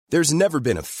There's never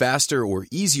been a faster or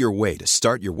easier way to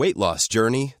start your weight loss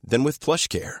journey than with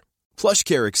PlushCare.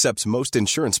 PlushCare accepts most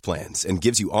insurance plans and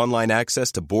gives you online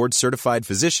access to board-certified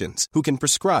physicians who can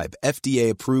prescribe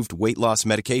FDA-approved weight loss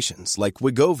medications like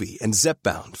Wegovy and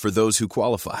Zepbound for those who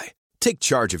qualify. Take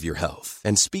charge of your health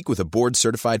and speak with a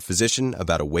board-certified physician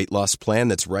about a weight loss plan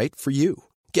that's right for you.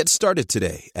 Get started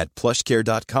today at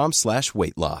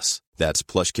plushcare.com/weight-loss. That's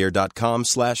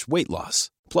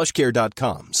plushcare.com/weight-loss.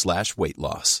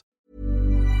 plushcare.com/weight-loss.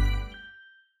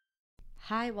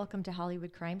 Hi, welcome to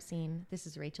Hollywood Crime Scene. This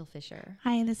is Rachel Fisher.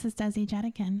 Hi, this is Desi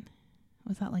Jetikin.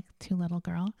 Was that like too little,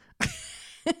 girl?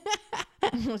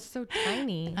 It was so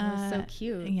tiny. It was so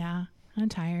cute. Yeah, I'm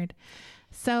tired.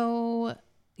 So,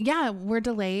 yeah, we're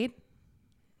delayed.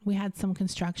 We had some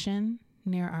construction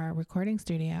near our recording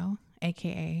studio,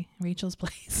 aka Rachel's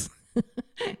place.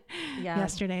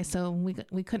 Yesterday, so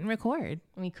we couldn't record.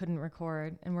 We couldn't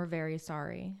record, and we're very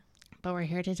sorry. But we're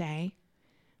here today,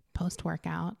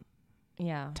 post-workout.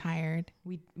 Yeah. Tired.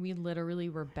 We literally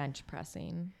were bench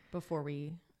pressing before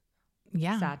we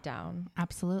sat down.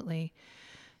 Absolutely.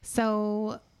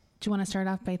 So do you want to start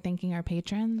off by thanking our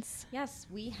patrons? Yes,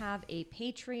 we have a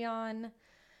Patreon.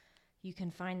 You can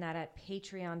find that at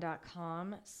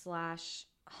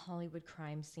patreon.com/Hollywood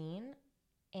Crime Scene.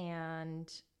 And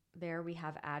there we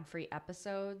have ad-free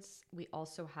episodes. We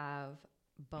also have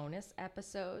bonus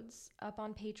episodes up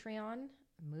on Patreon,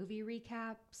 movie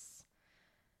recaps,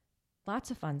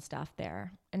 lots of fun stuff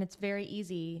there. And it's very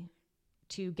easy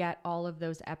to get all of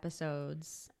those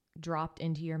episodes dropped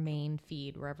into your main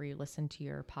feed wherever you listen to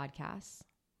your podcasts.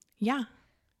 Yeah.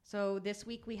 So this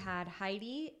week we had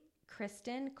Heidi,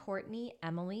 Kristen, Courtney,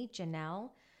 Emily,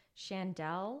 Janelle,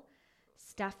 Chandel,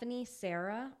 Stephanie,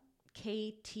 Sarah,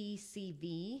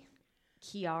 KTCV,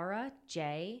 Kiara,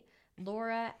 Jay,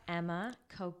 Laura, Emma,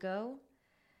 Coco,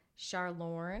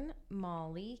 Charlorn,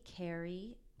 Molly,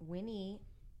 Carrie, Winnie,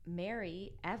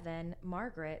 Mary, Evan,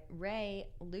 Margaret,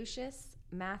 Ray, Lucius,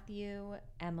 Matthew,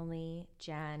 Emily,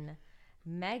 Jen,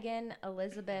 Megan,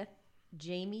 Elizabeth,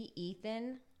 Jamie,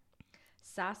 Ethan,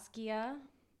 Saskia,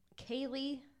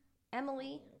 Kaylee,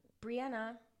 Emily,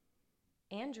 Brianna,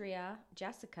 Andrea,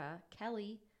 Jessica,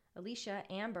 Kelly, Alicia,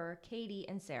 Amber, Katie,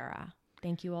 and Sarah.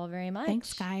 Thank you all very much.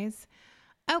 Thanks, guys.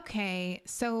 Okay,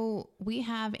 so we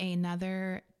have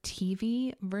another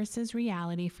TV versus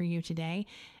reality for you today.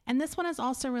 And this one is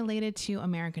also related to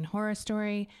American Horror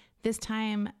Story. This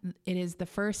time, it is the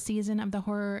first season of the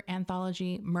horror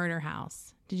anthology Murder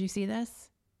House. Did you see this?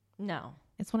 No.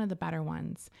 It's one of the better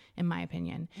ones, in my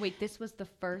opinion. Wait, this was the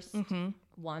first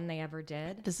one they ever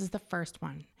did? This is the first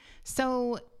one.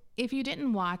 So if you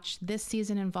didn't watch, this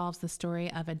season involves the story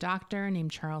of a doctor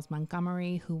named Charles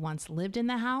Montgomery who once lived in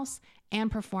the house and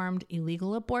performed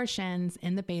illegal abortions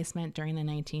in the basement during the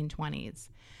 1920s.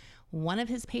 One of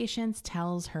his patients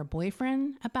tells her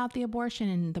boyfriend about the abortion,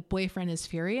 and the boyfriend is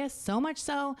furious, so much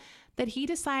so that he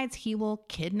decides he will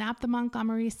kidnap the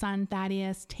Montgomery son,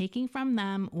 Thaddeus, taking from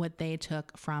them what they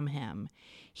took from him.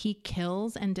 He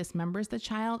kills and dismembers the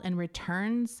child and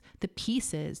returns the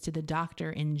pieces to the doctor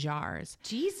in jars.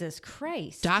 Jesus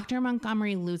Christ. Dr.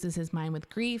 Montgomery loses his mind with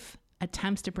grief,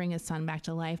 attempts to bring his son back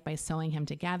to life by sewing him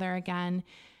together again,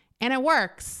 and it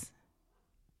works.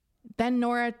 Then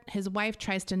Nora, his wife,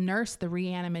 tries to nurse the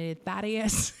reanimated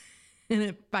Thaddeus, and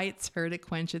it bites her to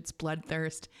quench its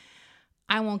bloodthirst.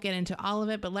 I won't get into all of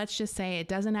it, but let's just say it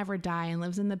doesn't ever die and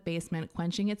lives in the basement,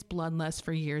 quenching its bloodlust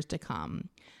for years to come.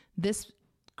 This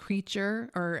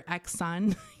creature, or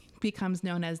ex-son, becomes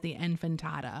known as the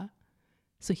Infantata.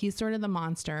 So he's sort of the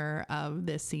monster of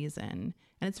this season,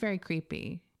 and it's very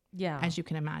creepy, as you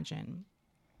can imagine.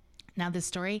 Now, this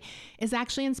story is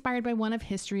actually inspired by one of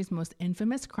history's most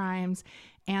infamous crimes,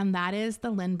 and that is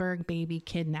the Lindbergh baby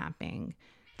kidnapping.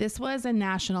 This was a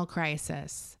national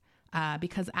crisis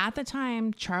because at the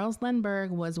time, Charles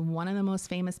Lindbergh was one of the most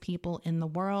famous people in the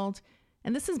world.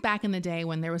 And this is back in the day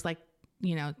when there was 10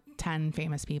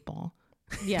 famous people.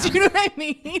 Yeah. Do you know what I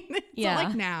mean? It's not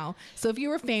like now. So if you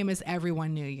were famous,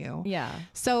 everyone knew you. Yeah.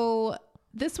 So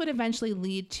this would eventually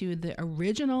lead to the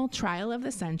original trial of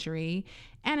the century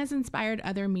and has inspired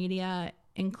other media,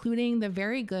 including the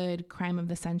very good Crime of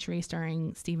the Century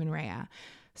starring Stephen Rea.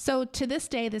 So to this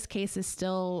day, this case is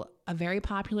still a very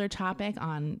popular topic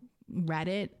on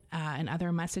Reddit and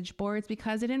other message boards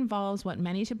because it involves what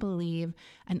many to believe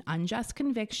an unjust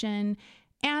conviction.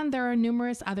 And there are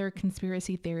numerous other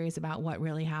conspiracy theories about what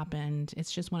really happened.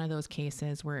 It's just one of those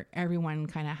cases where everyone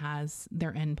kind of has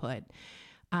their input.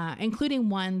 Including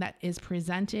one that is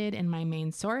presented in my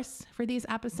main source for these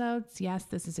episodes. Yes,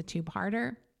 this is a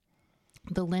two-parter.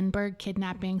 The Lindbergh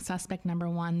kidnapping, suspect number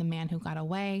 1, the man who got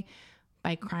away,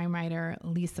 by crime writer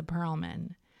Lisa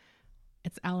Perlman.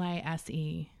 It's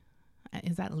Lise.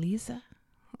 Is that Lisa?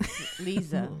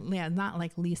 Lisa. Yeah, not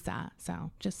like Lisa.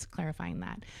 So just clarifying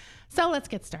that. So let's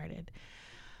get started.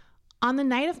 On the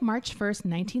night of March 1st,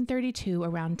 1932,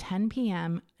 around 10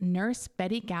 p.m., nurse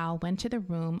Betty Gow went to the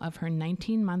room of her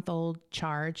 19-month-old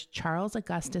charge, Charles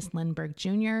Augustus Lindbergh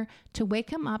Jr., to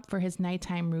wake him up for his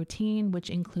nighttime routine,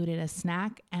 which included a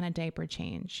snack and a diaper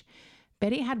change.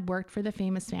 Betty had worked for the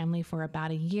famous family for about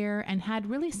a year and had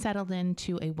really settled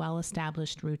into a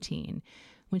well-established routine.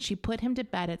 When she put him to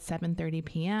bed at 7:30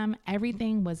 p.m.,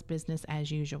 everything was business as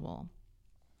usual.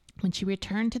 When she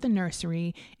returned to the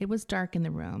nursery, it was dark in the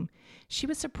room. She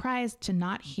was surprised to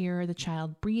not hear the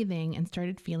child breathing and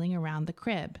started feeling around the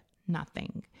crib.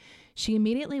 Nothing. She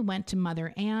immediately went to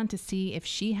Mother Ann to see if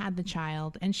she had the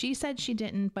child, and she said she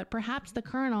didn't, but perhaps the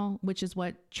Colonel, which is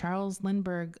what Charles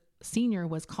Lindbergh Sr.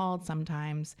 was called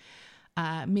sometimes,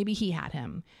 maybe he had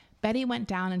him. Betty went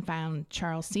down and found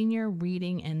Charles Sr.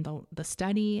 reading in the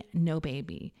study, no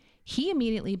baby. He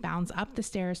immediately bounds up the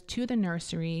stairs to the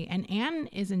nursery, and Anne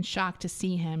is in shock to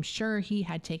see him. Sure, he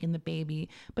had taken the baby,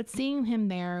 but seeing him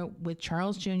there with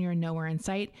Charles Jr. nowhere in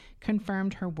sight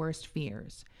confirmed her worst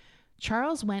fears.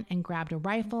 Charles went and grabbed a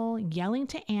rifle, yelling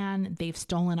to Anne, "They've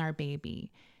stolen our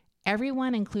baby."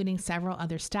 Everyone, including several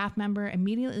other staff members,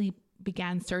 immediately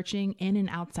began searching in and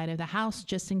outside of the house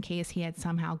just in case he had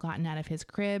somehow gotten out of his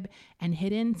crib and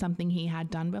hidden, something he had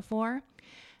done before.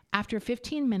 After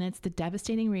 15 minutes, the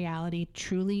devastating reality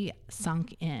truly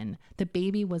sunk in. The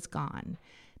baby was gone.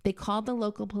 They called the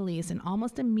local police, and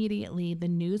almost immediately the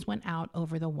news went out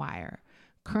over the wire.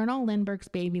 Colonel Lindbergh's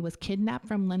baby was kidnapped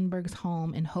from Lindbergh's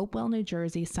home in Hopewell, New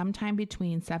Jersey, sometime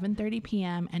between 7:30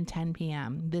 p.m. and 10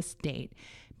 p.m. this date.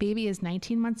 Baby is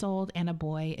 19 months old and a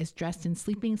boy, is dressed in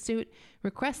sleeping suit,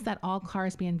 requests that all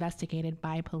cars be investigated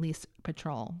by police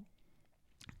patrol.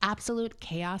 Absolute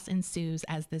chaos ensues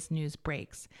as this news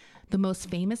breaks. The most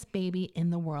famous baby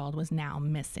in the world was now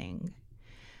missing.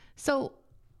 So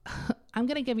I'm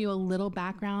going to give you a little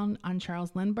background on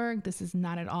Charles Lindbergh. This is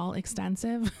not at all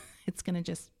extensive. It's going to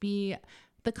just be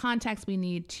the context we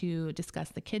need to discuss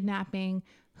the kidnapping.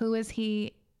 Who is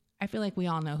he? I feel like we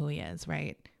all know who he is,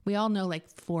 right? We all know like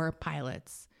 4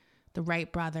 pilots, the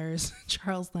Wright brothers,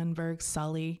 Charles Lindbergh,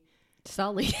 Sully.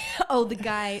 Oh, the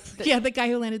guy. The guy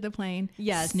who landed the plane.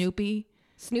 Yes. Snoopy's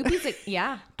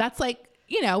yeah. That's like,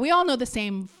 we all know the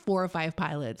same 4 or 5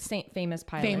 pilots. Famous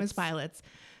pilots.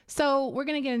 So we're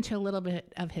going to get into a little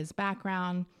bit of his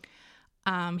background.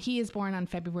 He is born on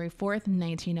February 4th,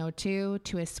 1902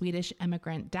 to a Swedish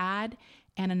immigrant dad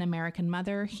and an American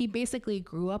mother. He basically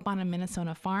grew up on a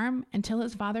Minnesota farm until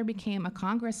his father became a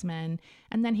congressman,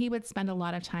 and then he would spend a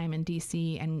lot of time in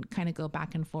D.C. and kind of go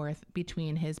back and forth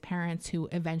between his parents, who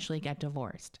eventually get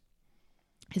divorced.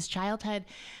 His childhood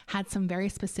had some very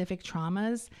specific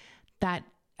traumas that,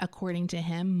 according to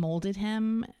him, molded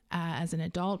him as an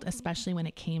adult, especially when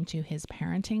it came to his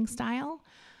parenting style.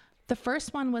 The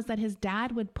first one was that his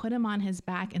dad would put him on his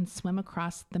back and swim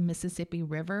across the Mississippi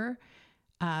River.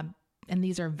 And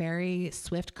these are very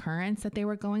swift currents that they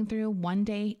were going through. One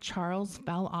day, Charles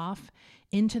fell off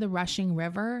into the rushing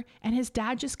river, and his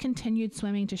dad just continued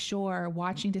swimming to shore,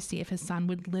 watching to see if his son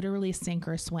would literally sink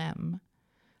or swim.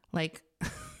 Like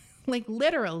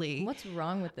literally. What's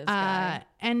wrong with this guy?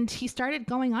 And he started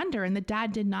going under, and the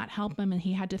dad did not help him, and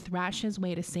he had to thrash his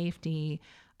way to safety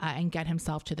and get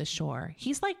himself to the shore.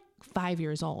 He's like 5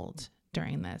 years old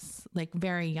during this, like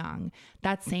very young.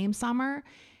 That same summer,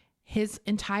 his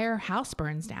entire house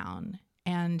burns down,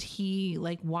 and he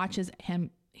watches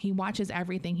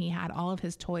everything he had. All of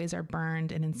his toys are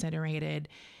burned and incinerated.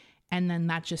 And then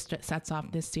that just sets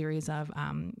off this series of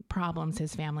problems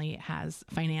his family has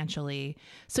financially.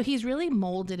 So he's really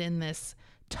molded in this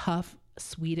tough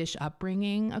Swedish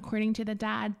upbringing, according to the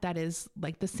dad. That is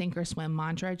like the sink or swim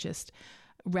mantra just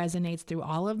resonates through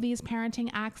all of these parenting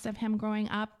acts of him growing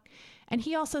up. And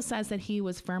he also says that he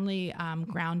was firmly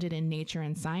grounded in nature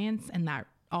and science, and that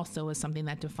also was something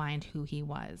that defined who he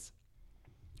was.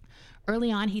 Early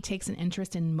on, he takes an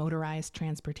interest in motorized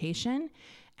transportation,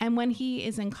 and when he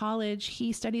is in college,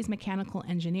 he studies mechanical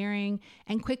engineering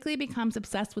and quickly becomes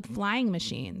obsessed with flying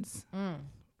machines.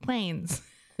 Planes.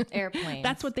 Airplanes.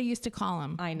 That's what they used to call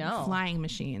them. I know. Flying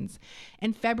machines.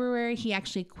 In February, he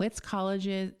actually quits college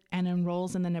and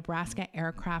enrolls in the Nebraska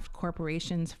Aircraft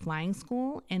Corporation's flying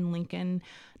school in Lincoln,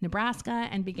 Nebraska,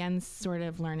 and begins sort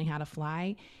of learning how to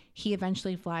fly. He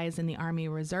eventually flies in the Army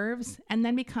Reserves and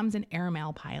then becomes an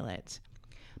airmail pilot.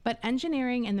 But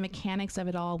engineering and the mechanics of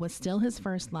it all was still his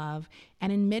first love,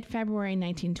 and in mid-February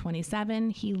 1927,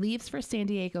 he leaves for San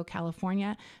Diego,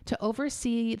 California, to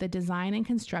oversee the design and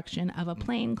construction of a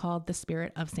plane called the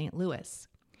Spirit of St. Louis.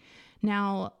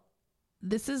 Now,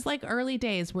 this is like early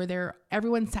days where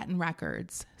everyone's setting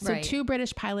records. So Right. 2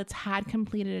 British pilots had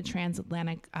completed a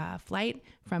transatlantic flight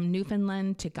from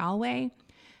Newfoundland to Galway.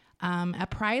 A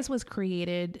prize was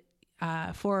created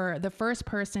for the first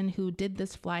person who did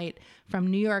this flight from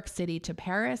New York City to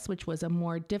Paris, which was a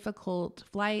more difficult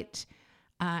flight.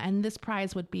 And this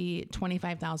prize would be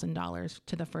 $25,000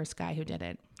 to the first guy who did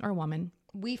it, or woman.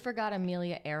 We forgot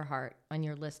Amelia Earhart on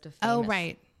your list of Oh, famous.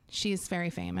 right. She's very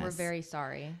famous. We're very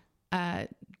sorry.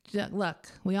 Look,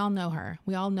 we all know her.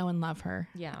 We all know and love her.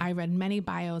 Yeah. I read many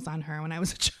bios on her when I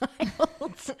was a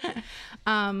child.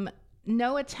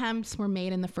 No attempts were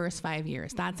made in the first 5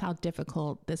 years. That's how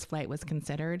difficult this flight was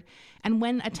considered. And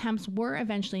when attempts were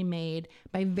eventually made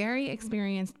by very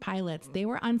experienced pilots, they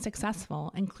were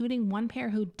unsuccessful, including one pair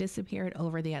who disappeared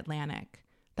over the Atlantic.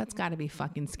 That's got to be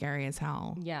fucking scary as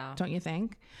hell. Yeah. Don't you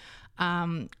think?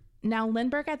 Now,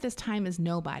 Lindbergh at this time is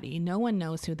nobody. No one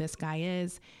knows who this guy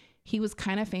is. He was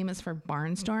kind of famous for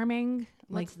barnstorming.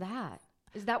 What's that?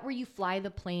 Is that where you fly the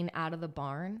plane out of the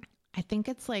barn? I think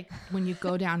it's like when you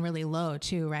go down really low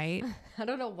too, right? I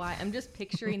don't know why. I'm just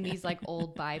picturing these like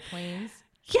old biplanes.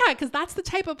 Yeah, because that's the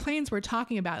type of planes we're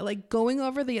talking about. Like going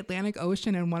over the Atlantic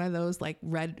Ocean in one of those like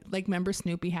red, like remember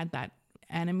Snoopy had that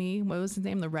enemy, what was his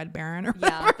name? The Red Baron or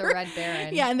Yeah, whatever. the Red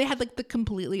Baron. Yeah, and they had like the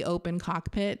completely open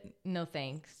cockpit. No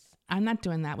thanks. I'm not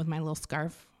doing that with my little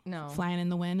scarf No. flying in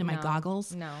the wind and my No.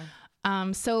 goggles. No.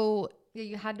 So Yeah,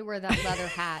 you had to wear that leather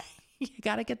hat. you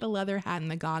got to get the leather hat and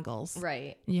the goggles.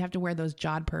 Right. You have to wear those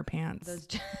Jodhpur pants. Those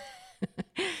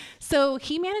So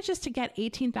he manages to get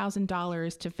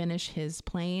 $18,000 to finish his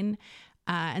plane.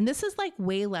 And this is like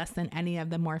way less than any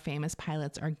of the more famous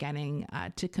pilots are getting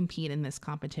to compete in this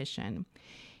competition.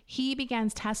 He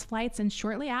begins test flights, and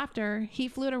shortly after, he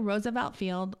flew to Roosevelt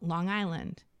Field, Long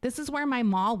Island. This is where my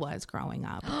mall was growing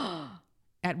up,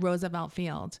 at Roosevelt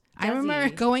Field. I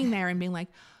remember Desi. going there and being like,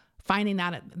 finding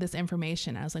out this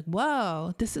information. I was like,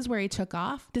 whoa, this is where he took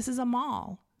off? This is a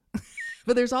mall.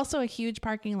 But there's also a huge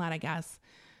parking lot, I guess,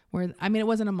 where, I mean, it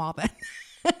wasn't a mall then.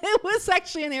 It was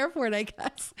actually an airport, I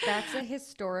guess. That's a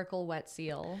historical wet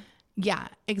seal. Yeah,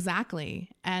 exactly.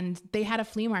 And they had a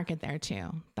flea market there too.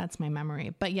 That's my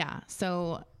memory. But yeah,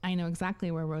 so I know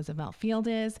exactly where Roosevelt Field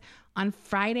is. On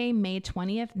Friday, May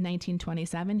 20th,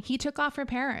 1927, he took off for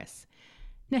Paris.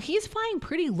 Now he's flying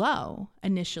pretty low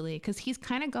initially because he's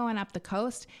kind of going up the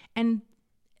coast, and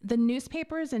the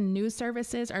newspapers and news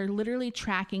services are literally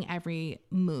tracking every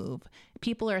move.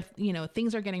 People are,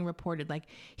 things are getting reported. Like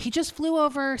he just flew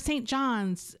over St.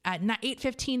 John's at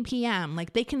 8:15 p.m.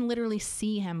 Like they can literally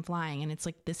see him flying, and it's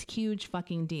like this huge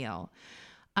fucking deal.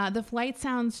 The flight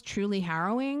sounds truly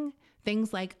harrowing.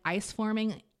 Things like ice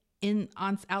forming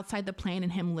outside the plane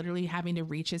and him literally having to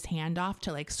reach his hand off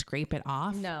to like scrape it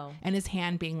off. No. And his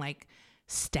hand being like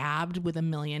stabbed with a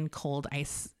million cold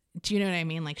ice. Do you know what I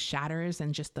mean? Like shatters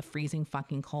and just the freezing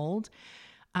fucking cold.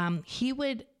 He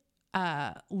would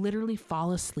literally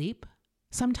fall asleep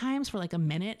sometimes for like a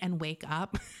minute and wake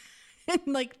up and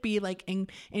like be like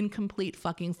in complete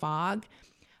fucking fog.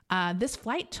 This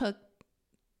flight took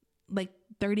like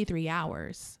 33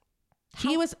 hours.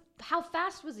 How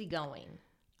fast was he going?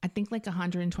 I think like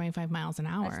 125 miles an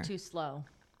hour. That's too slow.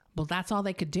 Well, that's all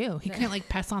they could do. He couldn't like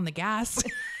press on the gas.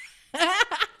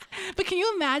 But can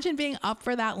you imagine being up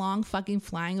for that long, fucking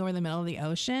flying over the middle of the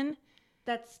ocean?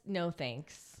 That's no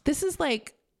thanks. This is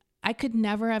like, I could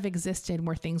never have existed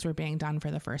where things were being done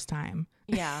for the first time.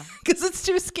 Yeah. Because it's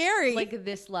too scary. Like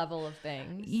this level of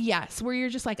things. Yes, where you're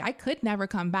just like, I could never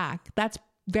come back. That's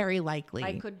very likely.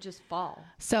 I could just fall.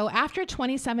 So after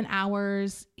 27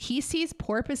 hours, he sees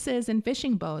porpoises and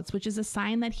fishing boats, which is a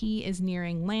sign that he is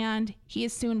nearing land. He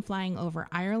is soon flying over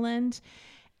Ireland.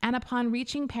 And upon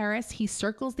reaching Paris, he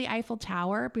circles the Eiffel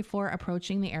Tower before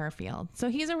approaching the airfield. So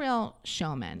he's a real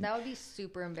showman. That would be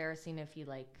super embarrassing if he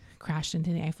like Crashed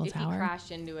into the Eiffel if Tower. he crashed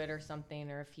into it or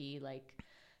something, or if he like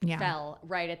Yeah. fell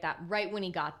right when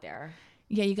he got there.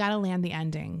 Yeah, you got to land the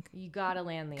ending. You gotta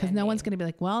land the Because no one's going to be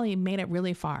like, well, he made it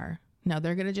really far. No,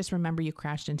 they're going to just remember you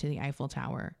crashed into the Eiffel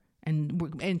Tower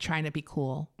and trying to be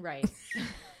cool. Right.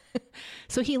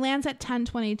 So he lands at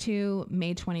 10:22,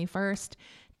 May 21st.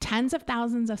 Tens of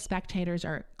thousands of spectators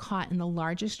are caught in the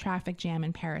largest traffic jam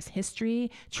in Paris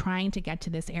history, trying to get to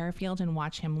this airfield and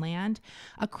watch him land.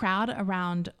 A crowd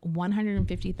around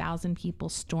 150,000 people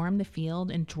storm the field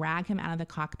and drag him out of the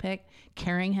cockpit,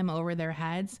 carrying him over their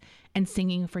heads and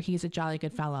singing for "He's a Jolly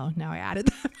Good Fellow." Now I added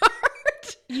that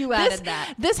part. You added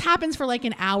that. This happens for like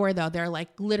an hour, though. They're like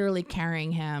literally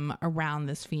carrying him around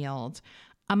this field.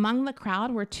 Among the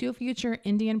crowd were 2 future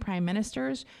Indian prime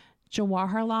ministers,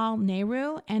 Jawaharlal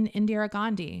Nehru and Indira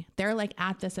Gandhi. They're like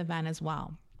at this event as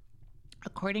well.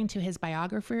 According to his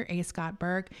biographer, A. Scott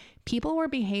Berg, people were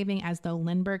behaving as though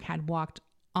Lindbergh had walked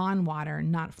on water,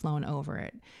 not flown over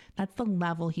it. That's the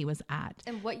level he was at.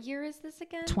 And what year is this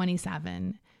again?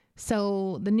 27.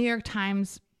 So the New York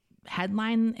Times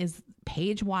headline is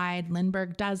page wide.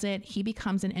 Lindbergh does it. He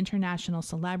becomes an international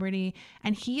celebrity,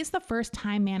 and he's the first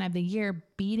Time Man of the Year,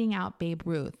 beating out Babe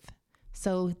Ruth.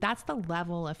 So that's the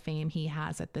level of fame he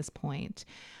has at this point.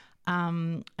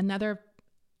 Another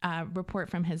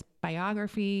report from his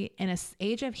biography: in an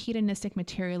age of hedonistic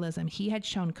materialism, he had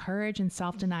shown courage and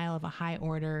self-denial of a high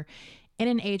order. In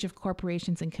an age of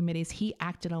corporations and committees, he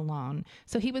acted alone.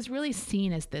 So he was really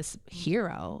seen as this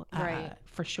hero, right,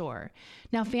 for sure.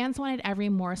 Now, fans wanted every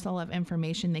morsel of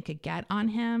information they could get on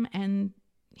him, and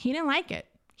he didn't like it.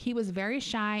 He was very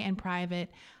shy and private,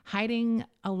 hiding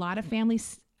a lot of family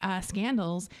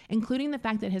scandals, including the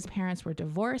fact that his parents were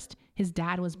divorced, his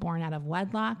dad was born out of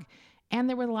wedlock, and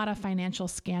there were a lot of financial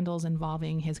scandals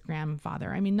involving his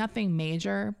grandfather. I mean, nothing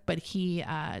major, but he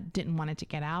didn't want it to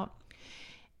get out.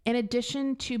 In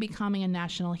addition to becoming a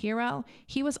national hero,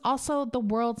 he was also the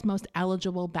world's most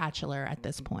eligible bachelor at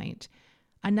this point.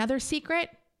 Another secret,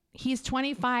 he's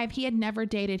 25. He had never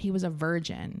dated. He was a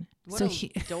virgin. What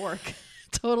a dork.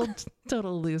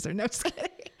 Total loser. No, just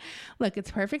kidding. Look, it's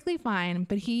perfectly fine,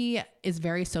 but he is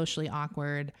very socially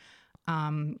awkward.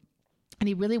 And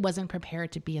he really wasn't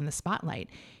prepared to be in the spotlight.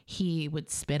 He would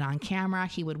spit on camera.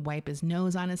 He would wipe his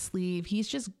nose on his sleeve.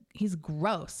 He's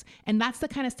gross. And that's the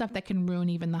kind of stuff that can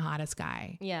ruin even the hottest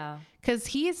guy. Yeah. Because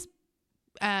he's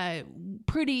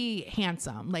pretty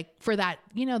handsome. Like for that,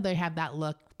 they have that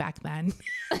look back then.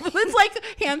 It's like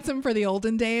handsome for the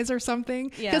olden days or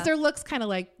something. Because their look's kind of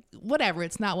like, whatever.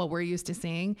 It's not what we're used to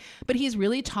seeing. But he's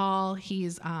really tall.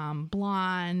 He's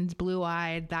blonde,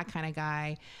 blue-eyed, that kind of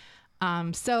guy.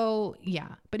 So yeah,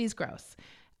 but he's gross.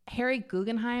 Harry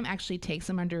Guggenheim actually takes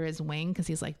him under his wing because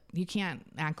he's like, you can't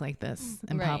act like this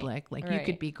in public. Like you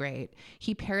could be great.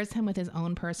 He pairs him with his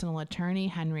own personal attorney,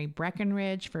 Henry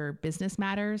Breckenridge, for business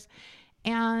matters.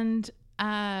 And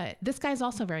this guy's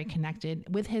also very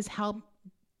connected. With his help,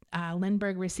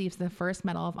 Lindbergh receives the first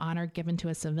Medal of Honor given to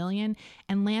a civilian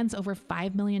and lands over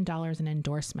 $5 million in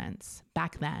endorsements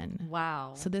back then.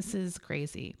 Wow. So this is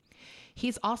crazy.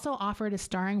 He's also offered a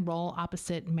starring role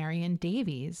opposite Marion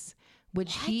Davies,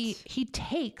 which he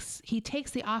takes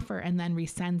the offer and then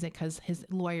rescinds it because his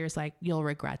lawyer's like, you'll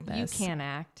regret this. You can't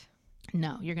act.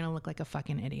 No, you're going to look like a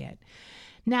fucking idiot.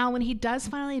 Now, when he does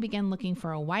finally begin looking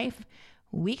for a wife,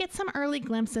 we get some early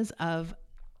glimpses of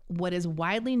what is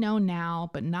widely known now,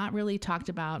 but not really talked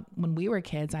about when we were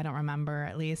kids. I don't remember,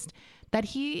 at least, that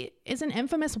he is an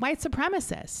infamous white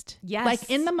supremacist. Yes. Like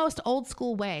in the most old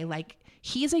school way. Like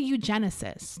he's a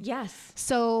eugenicist. Yes.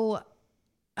 So,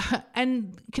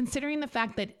 and considering the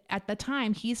fact that at the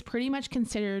time he's pretty much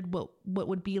considered what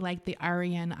would be like the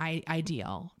Aryan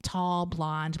ideal, tall,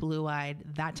 blonde,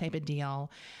 blue-eyed, that type of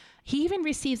deal. He even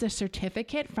receives a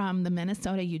certificate from the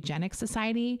Minnesota Eugenics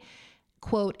Society,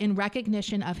 quote, in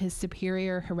recognition of his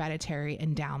superior hereditary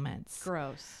endowments.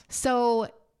 Gross. So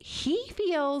he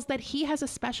feels that he has a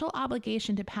special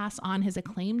obligation to pass on his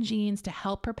acclaimed genes to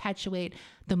help perpetuate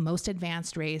the most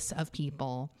advanced race of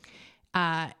people.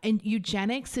 And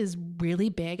eugenics is really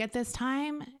big at this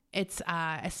time. It's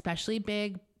especially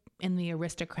big in the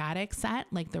aristocratic set,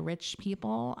 like the rich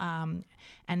people,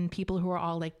 and people who are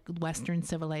all like Western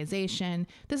civilization.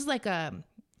 This is like a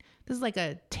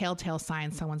telltale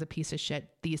sign someone's a piece of shit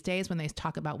these days when they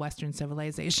talk about Western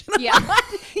civilization. Yeah.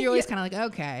 You're always kind of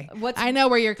like, okay, I know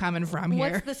where you're coming from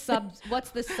here. What's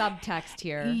the subtext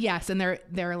here? Yes. And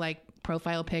their like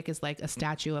profile pic is like a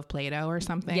statue of Plato or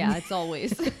something. Yeah, it's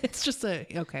always. It's just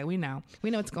okay, we know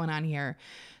what's going on here.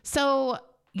 So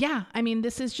yeah, I mean,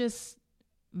 this is just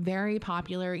very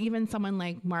popular. Even someone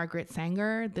like Margaret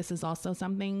Sanger, this is also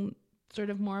something sort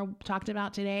of more talked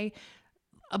about today.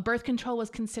 Birth control was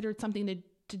considered something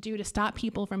to do to stop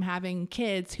people from having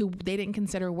kids who they didn't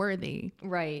consider worthy.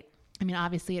 Right. I mean,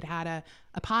 obviously it had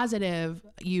a positive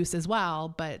use as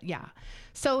well, but yeah.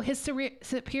 So his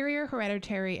superior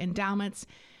hereditary endowments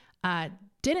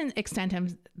didn't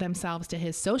extend themselves to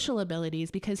his social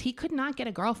abilities because he could not get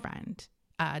a girlfriend,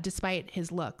 despite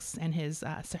his looks and his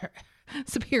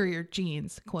superior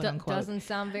genes, quote unquote. Doesn't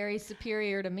sound very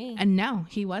superior to me. And no,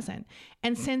 he wasn't.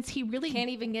 And since he really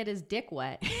can't even get his dick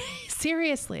wet.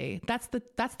 Seriously, that's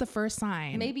the first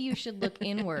sign. Maybe you should look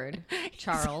inward,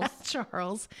 Charles.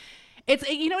 Charles. It's,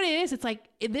 you know what it is? It's like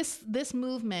this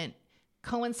movement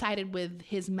coincided with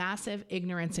his massive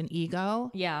ignorance and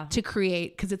ego to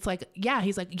create, because it's like,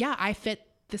 he's like, I fit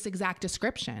this exact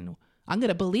description. I'm going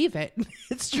to believe it.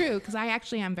 It's true, because I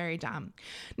actually am very dumb.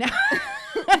 Now,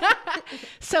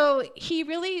 so he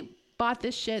really bought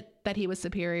this shit that he was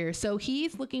superior. So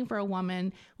he's looking for a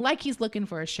woman like he's looking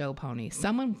for a show pony,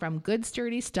 someone from good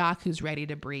sturdy stock who's ready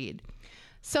to breed.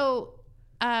 So,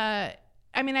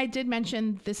 I mean, I did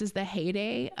mention this is the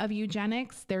heyday of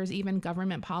eugenics. There's even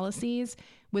government policies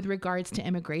with regards to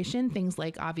immigration, things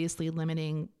like obviously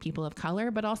limiting people of color,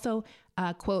 but also,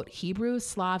 quote, Hebrews,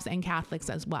 Slavs, and Catholics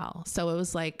as well. So it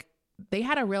was like they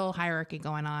had a real hierarchy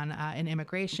going on in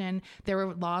immigration. There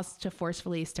were laws to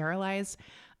forcefully sterilize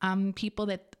people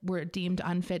that were deemed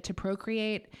unfit to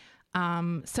procreate.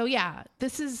 So yeah,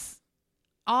 this is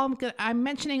all I'm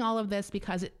mentioning all of this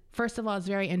because first of all, it's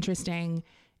very interesting.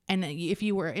 And if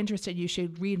you were interested, you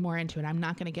should read more into it. I'm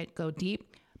not going to go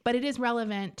deep, but it is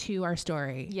relevant to our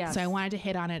story. Yes. So I wanted to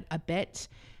hit on it a bit.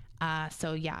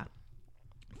 So yeah.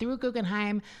 Through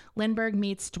Guggenheim, Lindbergh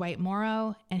meets Dwight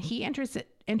Morrow, and he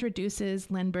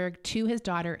introduces Lindbergh to his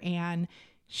daughter, Anne.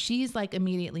 She's like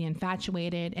immediately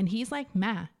infatuated, and he's like,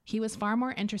 meh. He was far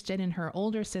more interested in her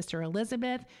older sister,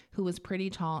 Elizabeth, who was pretty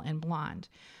tall and blonde.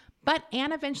 But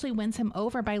Anne eventually wins him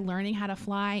over by learning how to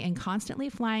fly and constantly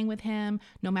flying with him,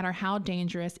 no matter how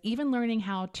dangerous, even learning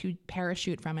how to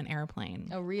parachute from an airplane.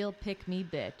 A real pick-me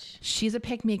bitch. She's a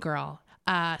pick-me girl.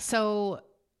 So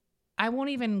I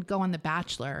won't even go on The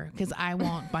Bachelor because I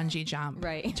won't bungee jump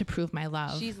to prove my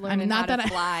love. She's learning how to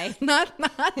fly. Not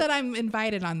that I'm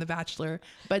invited on The Bachelor,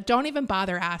 but don't even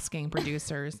bother asking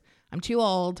producers. I'm too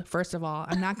old, first of all.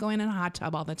 I'm not going in a hot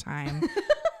tub all the time.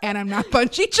 And I'm not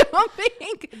bungee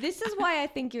jumping. This is why I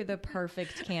think you're the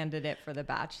perfect candidate for The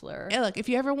Bachelor. Hey, look, if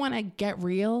you ever want to get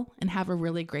real and have a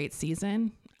really great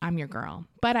season, I'm your girl.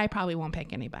 But I probably won't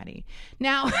pick anybody.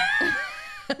 Now,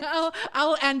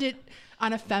 I'll end it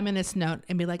on a feminist note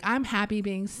and be like, I'm happy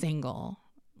being single.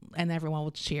 And everyone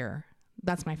will cheer.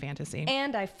 That's my fantasy.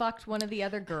 And I fucked one of the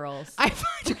other girls. I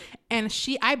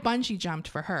bungee jumped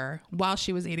for her while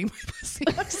she was eating my pussy.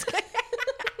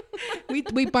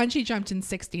 We bungee jumped in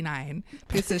 69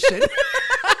 position.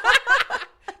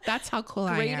 That's how cool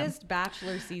I am. Greatest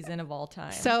Bachelor season of all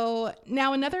time. So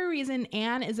now another reason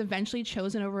Anne is eventually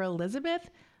chosen over Elizabeth.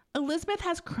 Elizabeth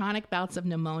has chronic bouts of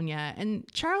pneumonia, and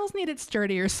Charles needed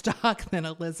sturdier stock than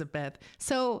Elizabeth.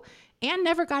 So Anne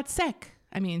never got sick.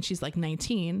 I mean, she's like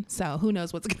 19, so who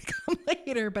knows what's going to come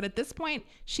later. But at this point,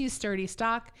 she's sturdy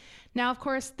stock. Now, of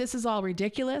course, this is all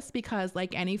ridiculous because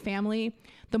like any family,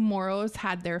 the Morrows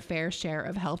had their fair share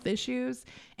of health issues,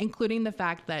 including the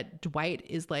fact that Dwight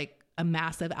is like a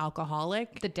massive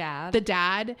alcoholic. The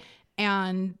dad.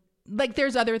 And like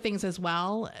there's other things as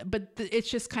well, but it's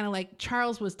just kind of like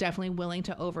Charles was definitely willing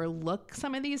to overlook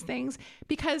some of these things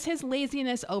because his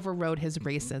laziness overrode his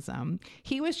racism.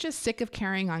 He was just sick of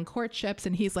carrying on courtships,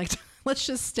 and he's like, let's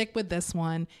just stick with this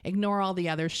one, ignore all the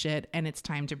other shit, and it's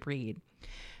time to breed.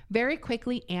 Very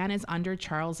quickly, Anne is under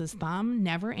Charles's thumb,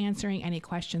 never answering any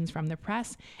questions from the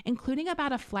press, including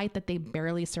about a flight that they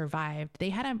barely survived. They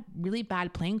had a really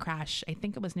bad plane crash. I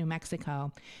think it was New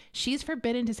Mexico. She's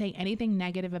forbidden to say anything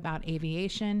negative about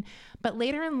aviation, but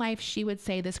later in life, she would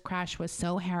say this crash was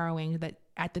so harrowing that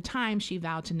at the time, she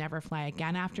vowed to never fly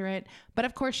again after it. But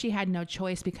of course, she had no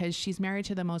choice because she's married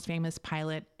to the most famous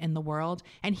pilot in the world,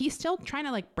 and he's still trying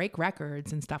to like break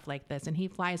records and stuff like this, and he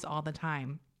flies all the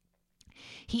time.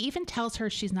 He even tells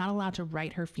her she's not allowed to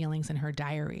write her feelings in her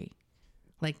diary.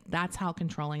 Like, that's how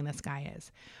controlling this guy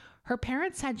is. Her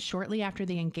parents said shortly after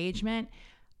the engagement,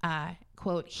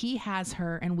 quote, he has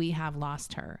her and we have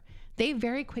lost her. They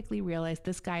very quickly realized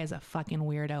this guy is a fucking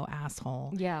weirdo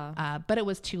asshole. Yeah. But it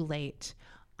was too late.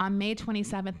 On May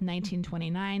 27th,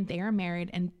 1929, they are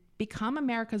married and become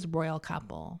America's royal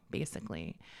couple,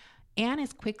 basically. Anne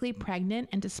is quickly pregnant,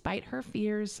 and despite her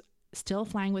fears, still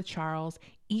flying with Charles,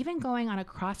 even going on a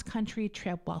cross-country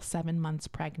trip while 7 months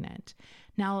pregnant.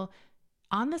 Now,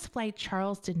 on this flight,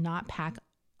 Charles did not pack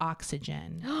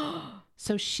oxygen.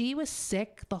 So she was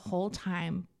sick the whole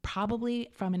time,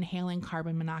 probably from inhaling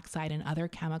carbon monoxide and other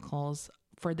chemicals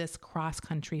for this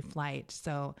cross-country flight.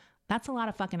 So that's a lot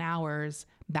of fucking hours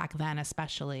back then,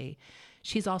 especially.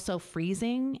 She's also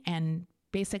freezing and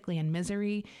basically in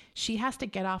misery. She has to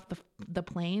get off the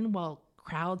plane while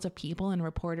crowds of people and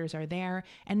reporters are there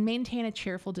and maintain a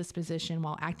cheerful disposition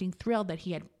while acting thrilled that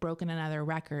he had broken another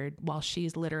record while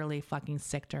she's literally fucking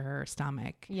sick to her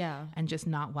stomach. Yeah. And just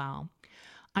not well.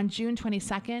 On June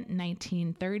 22nd,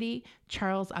 1930,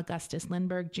 Charles Augustus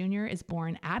Lindbergh Jr. is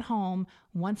born at home,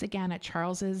 once again at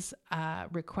Charles's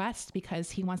request,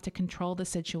 because he wants to control the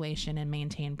situation and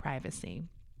maintain privacy.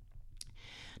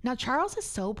 Now, Charles is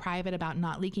so private about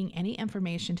not leaking any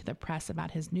information to the press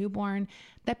about his newborn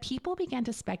that people began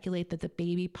to speculate that the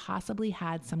baby possibly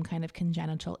had some kind of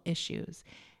congenital issues.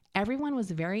 Everyone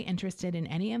was very interested in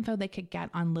any info they could get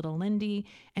on little Lindy,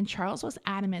 and Charles was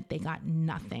adamant they got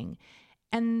nothing.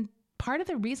 And part of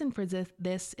the reason for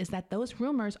this is that those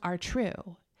rumors are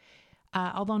true.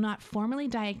 Although not formally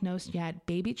diagnosed yet,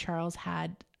 baby Charles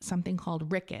had something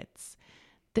called rickets.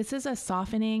 This is a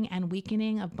softening and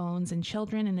weakening of bones in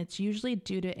children, and it's usually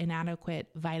due to inadequate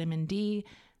vitamin D.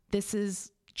 This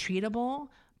is treatable,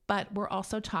 but we're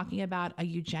also talking about a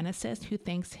eugenicist who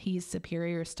thinks he's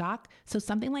superior stock. So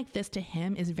something like this to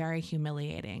him is very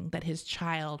humiliating, that his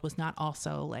child was not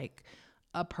also like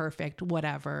a perfect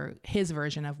whatever, his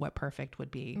version of what perfect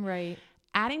would be. Right.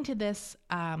 Adding to this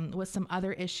was some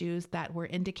other issues that were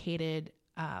indicated,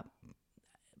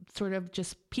 sort of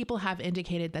just people have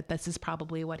indicated that this is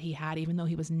probably what he had, even though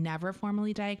he was never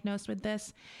formally diagnosed with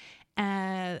this.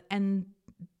 And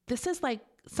this is like,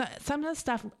 some of the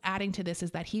stuff adding to this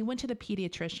is that he went to the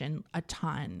pediatrician a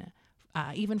ton,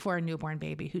 even for a newborn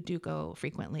baby, who do go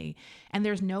frequently. And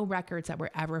there's no records that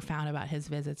were ever found about his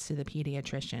visits to the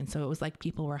pediatrician. So it was like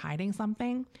people were hiding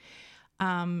something.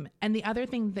 And the other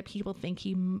thing that people think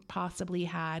he possibly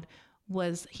had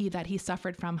was that he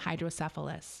suffered from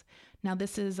hydrocephalus. Now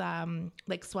this is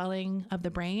like swelling of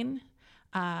the brain.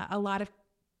 A lot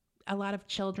of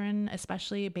children,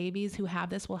 especially babies who have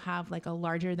this, will have like a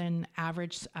larger than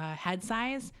average head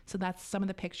size. So that's some of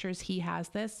the pictures he has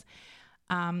this.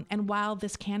 And while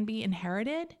this can be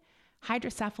inherited,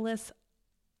 hydrocephalus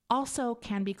also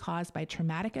can be caused by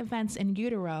traumatic events in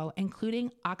utero,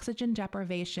 including oxygen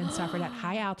deprivation suffered at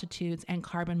high altitudes and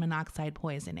carbon monoxide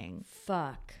poisoning.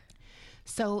 Fuck.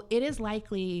 So it is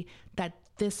likely that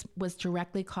this was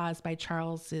directly caused by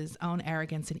Charles's own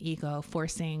arrogance and ego,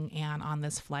 forcing Anne on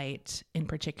this flight, in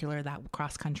particular that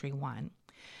cross-country one.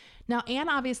 Now, Anne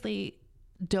obviously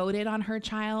doted on her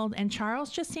child, and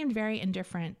Charles just seemed very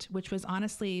indifferent, which was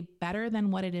honestly better than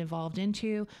what it evolved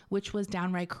into, which was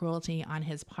downright cruelty on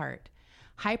his part.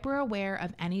 Hyper aware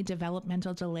of any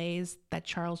developmental delays that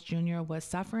Charles Jr. was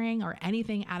suffering or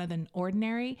anything out of the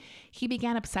ordinary, he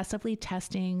began obsessively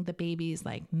testing the baby's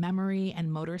like memory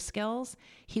and motor skills.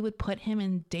 He would put him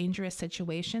in dangerous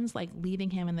situations, like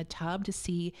leaving him in the tub to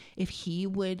see if he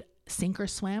would sink or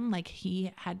swim like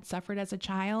he had suffered as a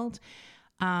child.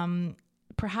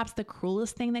 Perhaps the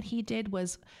cruelest thing that he did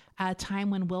was a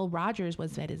time when Will Rogers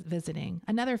was visiting,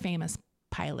 another famous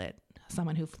pilot,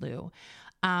 someone who flew.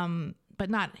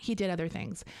 He did other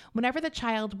things. Whenever the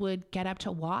child would get up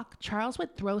to walk, Charles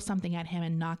would throw something at him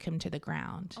and knock him to the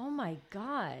ground. Oh my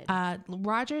God.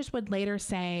 Rogers would later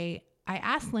say, I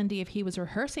asked Lindy if he was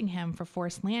rehearsing him for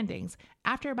forced landings.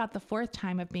 After about the fourth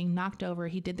time of being knocked over,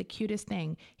 he did the cutest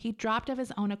thing. He dropped of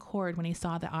his own accord when he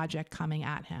saw the object coming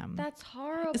at him. That's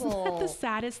horrible. Isn't that the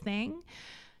saddest thing?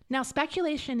 Now,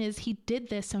 speculation is he did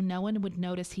this so no one would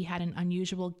notice he had an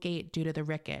unusual gait due to the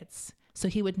rickets. So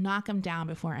he would knock him down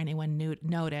before anyone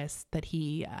noticed that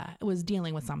he was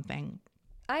dealing with something.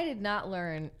 I did not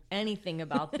learn anything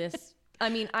about this. I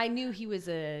mean, I knew he was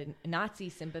a Nazi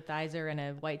sympathizer and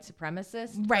a white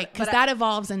supremacist. Right, because that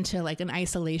evolves into like an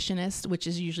isolationist, which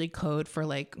is usually code for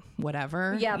like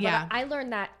whatever. Yeah, but I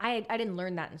learned that. I didn't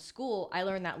learn that in school. I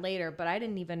learned that later, but I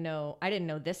didn't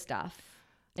know this stuff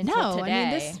until today.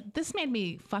 I mean, this made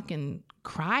me fucking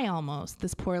cry almost.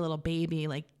 This poor little baby,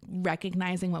 like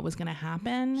recognizing what was going to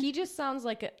happen. He just sounds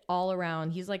like all around.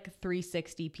 He's like a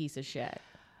 360 piece of shit.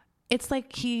 It's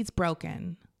like he's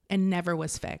broken and never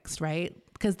was fixed, right?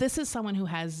 Because this is someone who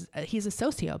he's a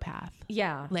sociopath.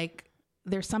 Yeah. Like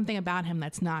there's something about him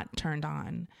that's not turned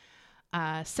on.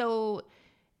 So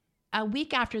a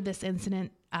week after this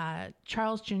incident,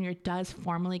 Charles Jr. does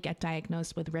formally get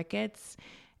diagnosed with rickets.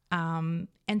 And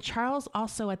Charles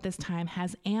also at this time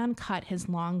has Anne cut his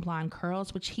long blonde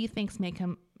curls, which he thinks make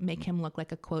him look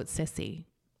like a quote sissy.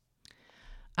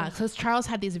 Because Charles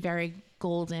had these very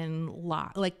golden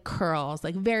like curls,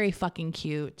 like very fucking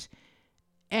cute.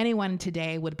 Anyone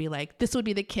today would be like, this would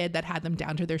be the kid that had them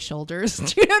down to their shoulders.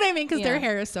 Do you know what I mean? Because their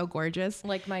hair is so gorgeous.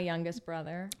 Like my youngest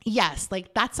brother. Yes.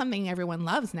 Like that's something everyone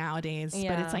loves nowadays.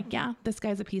 Yeah. But it's like, yeah, this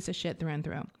guy's a piece of shit through and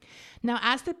through. Now,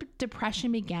 as the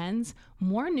Depression begins,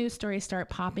 more news stories start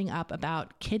popping up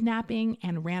about kidnapping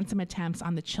and ransom attempts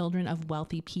on the children of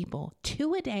wealthy people,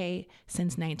 2 a day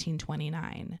since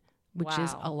 1929. which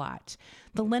is a lot.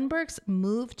 The Lindberghs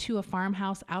moved to a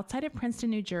farmhouse outside of Princeton,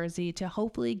 New Jersey to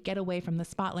hopefully get away from the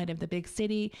spotlight of the big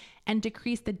city and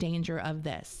decrease the danger of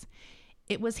this.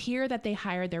 It was here that they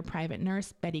hired their private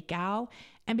nurse, Betty Gow,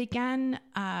 and began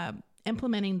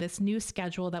implementing this new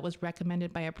schedule that was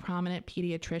recommended by a prominent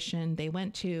pediatrician they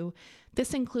went to.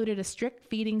 This included a strict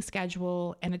feeding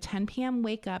schedule and a 10 p.m.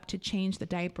 wake up to change the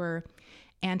diaper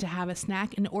and to have a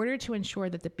snack in order to ensure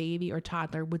that the baby or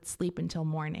toddler would sleep until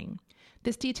morning.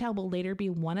 This detail will later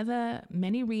be one of the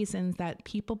many reasons that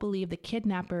people believe the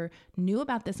kidnapper knew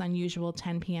about this unusual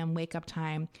 10 p.m. wake-up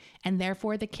time, and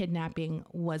therefore the kidnapping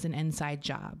was an inside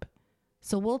job.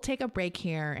 So we'll take a break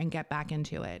here and get back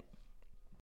into it.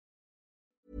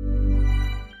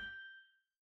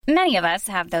 Many of us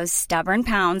have those stubborn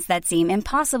pounds that seem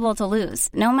impossible to lose,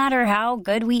 no matter how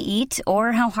good we eat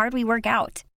or how hard we work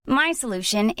out. My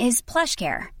solution is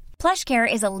PlushCare.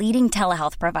 PlushCare is a leading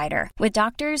telehealth provider with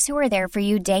doctors who are there for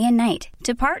you day and night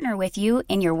to partner with you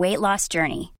in your weight loss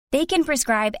journey. They can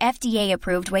prescribe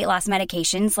FDA-approved weight loss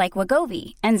medications like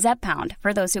Wegovy and Zepbound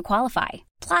for those who qualify.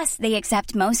 Plus, they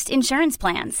accept most insurance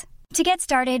plans. To get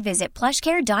started, visit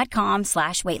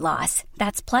plushcare.com/weightloss.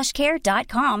 That's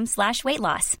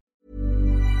plushcare.com/weightloss.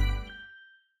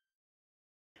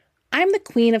 I'm the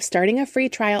queen of starting a free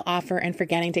trial offer and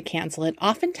forgetting to cancel it,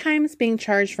 oftentimes being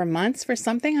charged for months for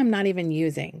something I'm not even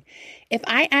using. If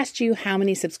I asked you how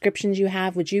many subscriptions you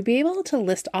have, would you be able to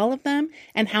list all of them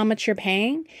and how much you're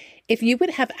paying? If you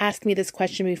would have asked me this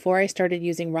question before I started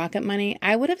using Rocket Money,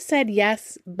 I would have said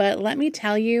yes, but let me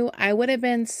tell you, I would have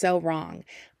been so wrong.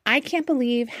 I can't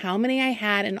believe how many I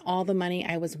had and all the money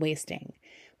I was wasting.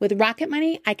 With Rocket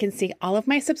Money, I can see all of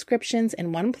my subscriptions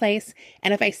in one place,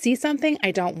 and if I see something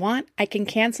I don't want, I can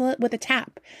cancel it with a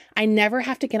tap. I never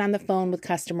have to get on the phone with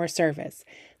customer service.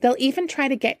 They'll even try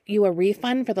to get you a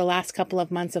refund for the last couple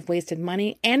of months of wasted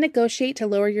money and negotiate to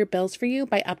lower your bills for you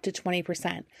by up to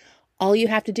 20%. All you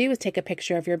have to do is take a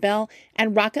picture of your bill,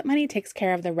 and Rocket Money takes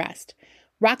care of the rest.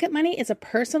 Rocket Money is a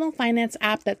personal finance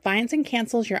app that finds and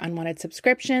cancels your unwanted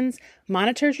subscriptions,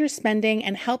 monitors your spending,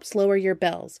 and helps lower your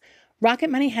bills.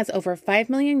 Rocket Money has over 5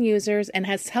 million users and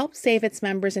has helped save its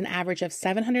members an average of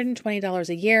 $720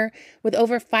 a year with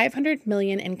over 500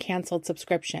 million in canceled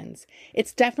subscriptions.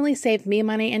 It's definitely saved me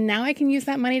money, and now I can use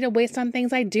that money to waste on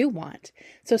things I do want.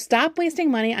 So stop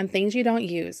wasting money on things you don't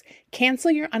use.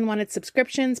 Cancel your unwanted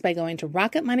subscriptions by going to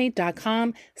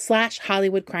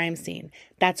rocketmoney.com/Hollywood crime scene.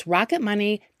 That's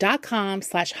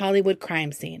rocketmoney.com/Hollywood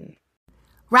crime scene.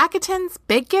 Rakuten's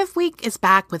Big Give Week is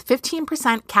back with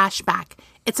 15% cash back.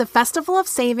 It's a festival of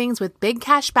savings with big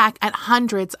cash back at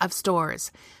hundreds of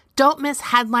stores. Don't miss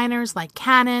headliners like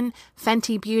Canon,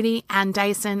 Fenty Beauty, and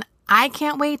Dyson. I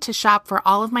can't wait to shop for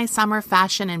all of my summer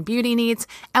fashion and beauty needs,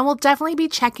 and will definitely be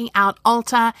checking out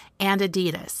Ulta and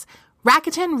Adidas.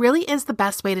 Rakuten really is the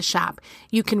best way to shop.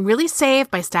 You can really save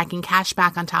by stacking cash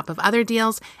back on top of other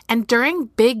deals, and during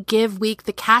Big Give Week,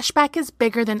 the cash back is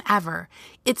bigger than ever.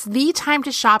 It's the time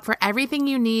to shop for everything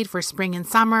you need for spring and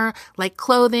summer, like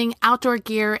clothing, outdoor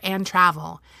gear, and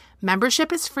travel.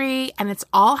 Membership is free, and it's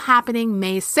all happening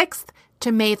May 6th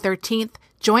to May 13th.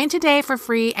 Join today for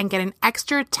free and get an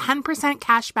extra 10%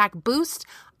 cash back boost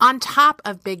on top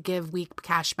of Big Give Week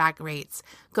cashback rates.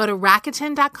 Go to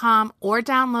Rakuten.com or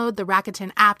download the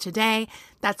Rakuten app today.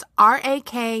 That's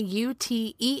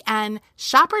Rakuten.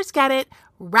 Shoppers get it.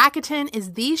 Rakuten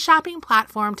is the shopping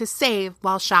platform to save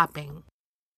while shopping.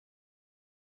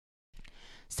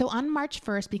 So on March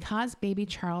 1st, because baby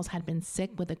Charles had been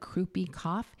sick with a croupy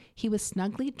cough, he was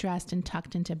snugly dressed and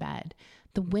tucked into bed.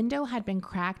 The window had been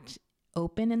cracked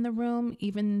open in the room,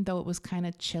 even though it was kind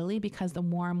of chilly because the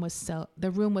room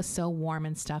was so warm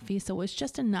and stuffy. So it was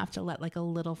just enough to let like a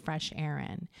little fresh air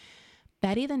in.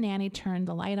 Betty, the nanny, turned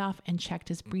the light off and checked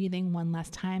his breathing one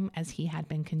last time as he had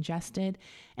been congested,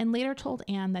 and later told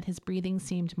Anne that his breathing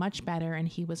seemed much better and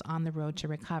he was on the road to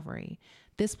recovery.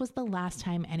 This was the last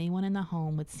time anyone in the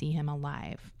home would see him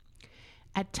alive.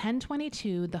 At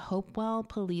 10:22, the Hopewell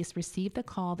police received the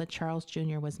call that Charles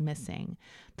Jr. was missing.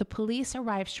 The police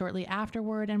arrived shortly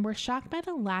afterward and were shocked by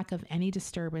the lack of any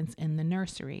disturbance in the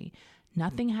nursery.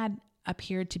 Nothing had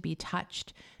appeared to be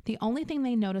touched. The only thing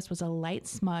they noticed was a light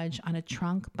smudge on a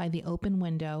trunk by the open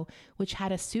window, which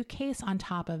had a suitcase on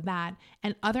top of that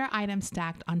and other items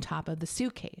stacked on top of the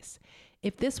suitcase.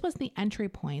 If this was the entry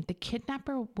point, the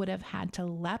kidnapper would have had to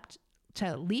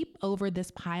leap over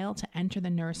this pile to enter the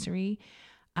nursery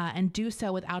and do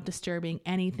so without disturbing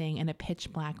anything in a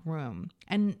pitch black room,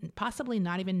 and possibly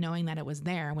not even knowing that it was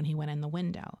there when he went in the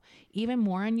window. Even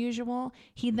more unusual,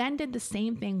 he then did the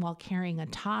same thing while carrying a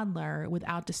toddler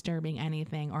without disturbing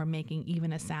anything or making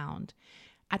even a sound.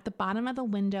 At the bottom of the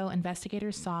window,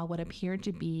 investigators saw what appeared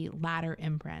to be ladder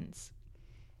imprints.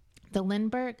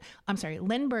 Lindbergh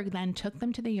then took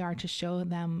them to the yard to show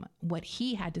them what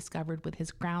he had discovered with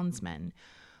his groundsman.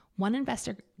 One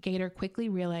investigator quickly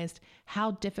realized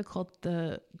how difficult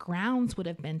the grounds would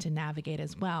have been to navigate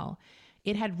as well.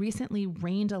 It had recently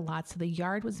rained a lot, so the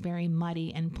yard was very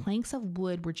muddy, and planks of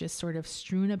wood were just sort of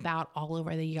strewn about all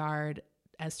over the yard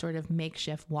as sort of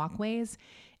makeshift walkways.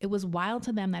 It was wild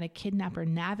to them that a kidnapper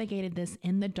navigated this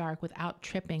in the dark without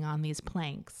tripping on these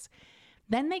planks.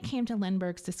 Then they came to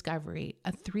Lindbergh's discovery,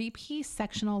 a 3-piece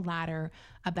sectional ladder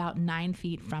about 9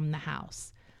 feet from the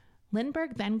house.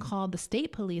 Lindbergh then called the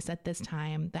state police at this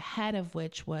time, the head of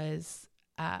which was,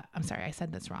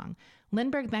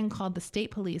 Lindbergh then called the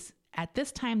state police at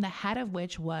this time, the head of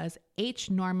which was H.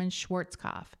 Norman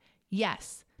Schwarzkopf.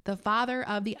 Yes, the father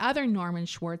of the other Norman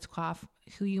Schwarzkopf,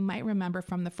 who you might remember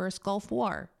from the first Gulf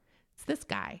War. It's this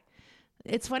guy.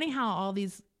 It's funny how all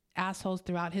these assholes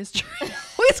throughout history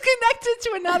always connected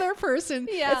to another person.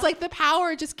 Yeah. It's like the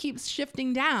power just keeps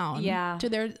shifting down to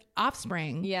their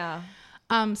offspring. Yeah.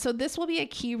 So this will be a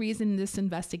key reason this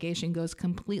investigation goes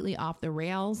completely off the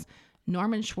rails.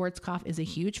 Norman Schwarzkopf is a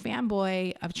huge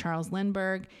fanboy of Charles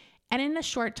Lindbergh. And in a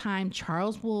short time,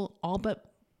 Charles will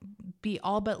be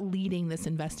all but leading this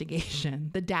investigation,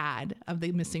 the dad of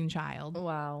the missing child.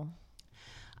 Wow.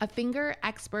 A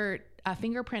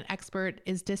fingerprint expert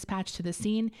is dispatched to the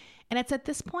scene, and it's at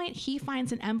this point he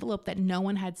finds an envelope that no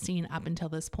one had seen up until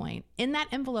this point. In that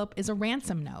envelope is a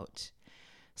ransom note.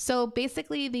 So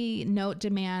basically the note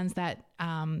demands that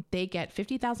they get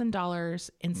 $50,000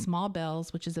 in small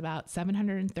bills, which is about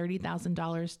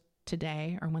 $730,000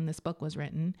 today, or when this book was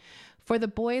written, for the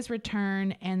boy's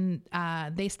return. And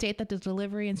they state that the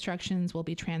delivery instructions will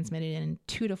be transmitted in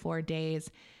 2 to 4 days.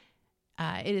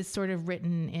 It is sort of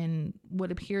written in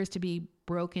what appears to be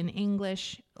broken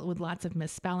English with lots of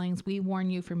misspellings. We warn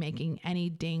you for making any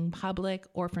ding public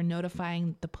or for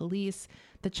notifying the police.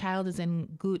 The child is in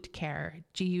Gute care,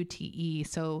 Gute.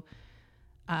 So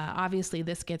obviously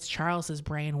this gets Charles's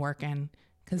brain working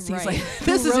because he's like,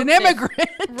 this is an immigrant.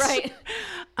 Right.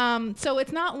 So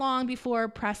it's not long before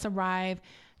press arrive,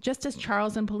 just as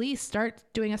Charles and police start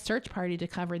doing a search party to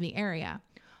cover the area.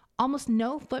 Almost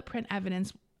no footprint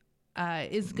evidence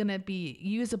is going to be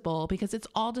usable because it's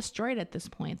all destroyed at this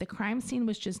point. The crime scene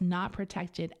was just not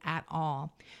protected at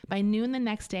all. By noon the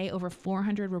next day, over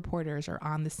 400 reporters are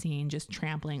on the scene, just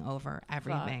trampling over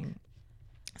everything.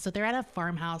 Fuck. So they're at a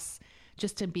farmhouse,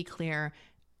 just to be clear.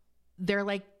 They're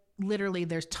like, literally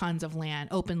there's tons of land,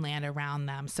 open land around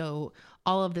them. So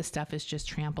all of this stuff is just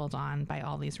trampled on by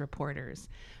all these reporters.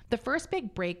 The first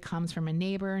big break comes from a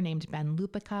neighbor named Ben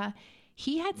Lupica.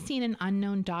 He had seen an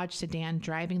unknown Dodge sedan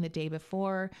driving the day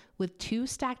before with 2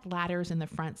 stacked ladders in the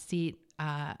front seat,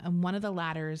 and one of the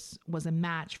ladders was a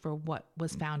match for what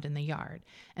was found in the yard.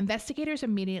 Investigators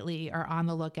immediately are on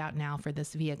the lookout now for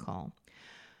this vehicle.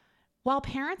 While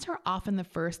parents are often the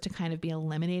first to kind of be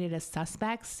eliminated as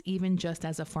suspects, even just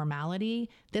as a formality,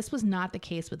 this was not the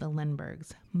case with the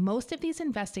Lindberghs. Most of these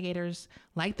investigators,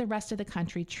 like the rest of the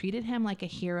country, treated him like a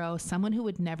hero, someone who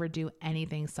would never do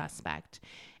anything suspect.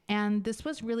 And this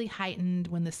was really heightened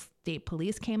when the state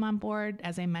police came on board.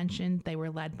 As I mentioned, they were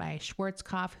led by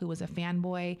Schwarzkopf, who was a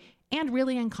fanboy and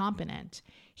really incompetent.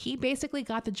 He basically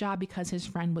got the job because his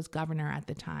friend was governor at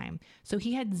the time. So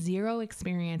he had 0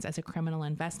 experience as a criminal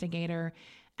investigator.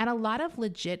 And a lot of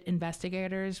legit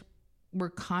investigators were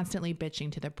constantly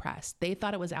bitching to the press. They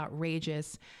thought it was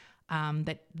outrageous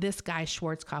that this guy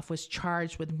Schwarzkopf was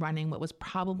charged with running what was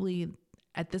probably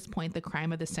at this point the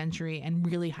crime of the century and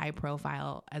really high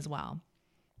profile as well.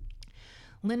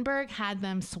 Lindbergh had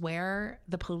them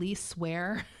the police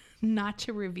swear not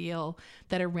to reveal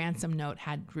that a ransom note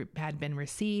had been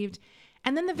received.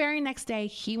 And then the very next day,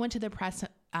 he went to the press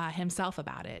himself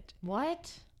about it.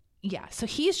 What? Yeah, so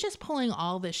he's just pulling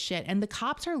all this shit, and the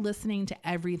cops are listening to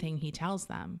everything he tells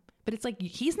them. But it's like,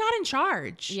 he's not in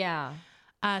charge. Yeah.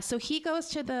 So he goes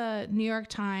to the New York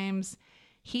Times.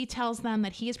 He tells them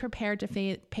that he is prepared to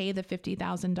pay the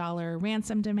 $50,000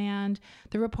 ransom demand.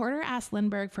 The reporter asked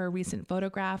Lindbergh for a recent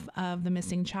photograph of the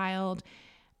missing child.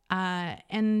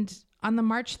 And on the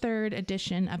March 3rd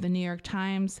edition of the New York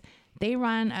Times, they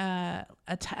run a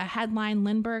headline,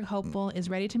 Lindbergh hopeful is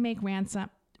ready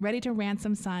to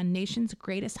ransom son, nation's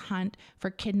greatest hunt for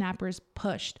kidnappers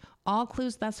pushed. All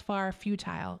clues thus far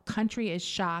futile. Country is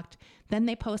shocked. Then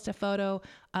they post a photo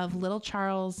of little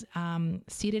Charles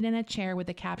seated in a chair with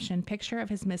the caption, picture of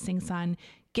his missing son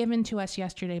given to us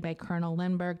yesterday by Colonel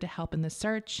Lindbergh to help in the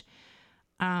search.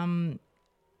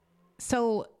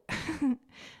 So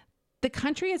the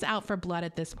country is out for blood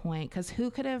at this point because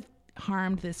who could have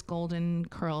harmed this golden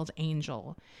curled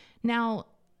angel. Now,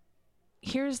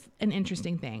 here's an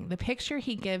interesting thing. The picture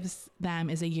he gives them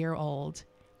is a year old.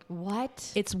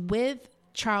 What? It's with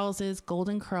Charles's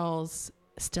golden curls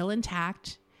still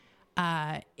intact.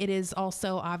 It is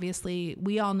also, obviously,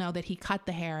 we all know that he cut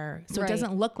the hair, so it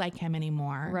doesn't look like him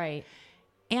anymore. Right.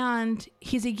 And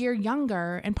he's a year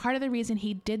younger. And part of the reason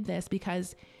he did this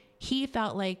because he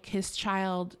felt like his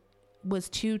child was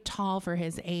too tall for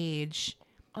his age.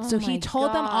 Oh so he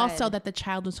told them also God. that the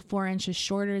child was 4 inches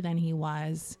shorter than he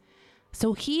was.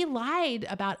 So he lied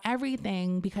about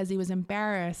everything because he was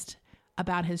embarrassed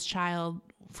about his child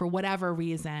for whatever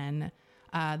reason.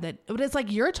 That it's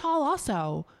like, you're tall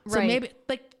also. So Right. maybe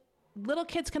like little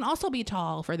kids can also be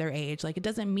tall for their age. Like it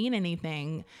doesn't mean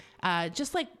anything.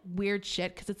 Just like weird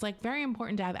shit. Cause it's like very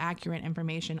important to have accurate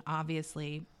information,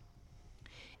 obviously,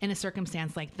 in a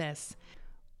circumstance like this.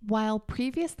 While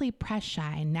previously press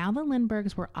shy, now the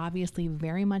Lindberghs were obviously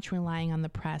very much relying on the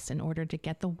press in order to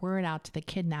get the word out to the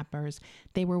kidnappers.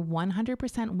 They were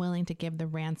 100% willing to give the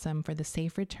ransom for the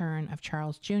safe return of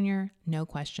Charles Jr., no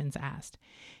questions asked.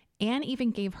 Anne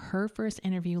even gave her first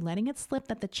interview, letting it slip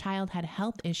that the child had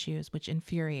health issues, which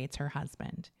infuriates her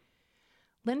husband.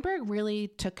 Lindbergh really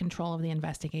took control of the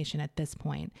investigation at this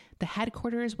point. The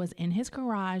headquarters was in his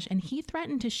garage, and he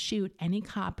threatened to shoot any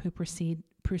cop who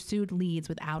pursued leads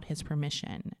without his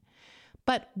permission.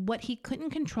 But what he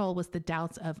couldn't control was the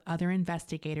doubts of other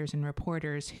investigators and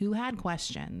reporters who had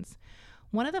questions.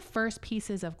 One of the first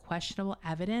pieces of questionable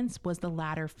evidence was the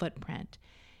ladder footprint.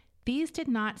 These did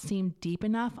not seem deep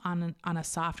enough on a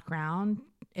soft ground.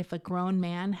 If a grown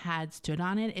man had stood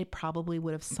on it, it probably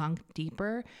would have sunk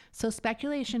deeper. So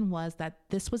speculation was that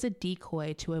this was a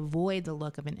decoy to avoid the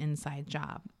look of an inside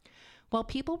job. While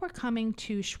people were coming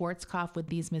to Schwarzkopf with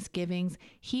these misgivings,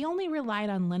 he only relied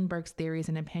on Lindbergh's theories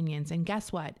and opinions. And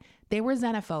guess what? They were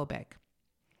xenophobic.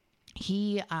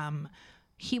 He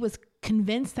was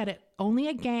convinced that only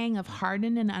a gang of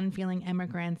hardened and unfeeling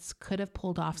immigrants could have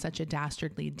pulled off such a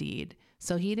dastardly deed.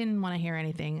 So he didn't want to hear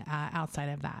anything outside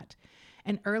of that.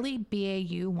 An early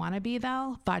BAU wannabe,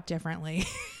 though, thought differently.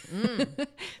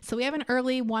 So we have an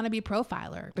early wannabe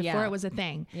profiler before it was a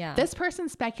thing. Yeah. This person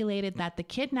speculated that the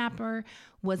kidnapper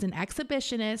was an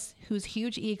exhibitionist whose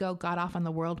huge ego got off on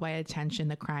the worldwide attention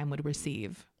the crime would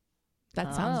receive.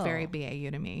 That sounds very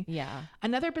BAU to me. Yeah.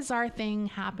 Another bizarre thing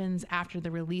happens after the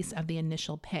release of the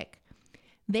initial pic.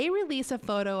 They release a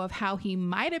photo of how he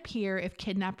might appear if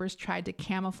kidnappers tried to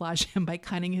camouflage him by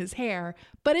cutting his hair,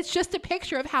 but it's just a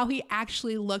picture of how he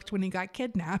actually looked when he got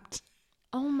kidnapped.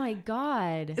 Oh my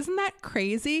God. Isn't that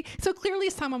crazy? So clearly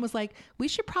someone was like, we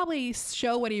should probably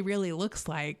show what he really looks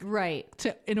like Right.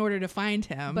 in order to find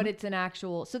him. But it's an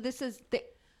actual, so this is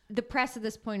the press at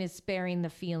this point is sparing the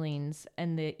feelings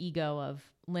and the ego of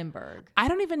Lindbergh. I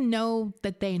don't even know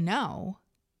that they know.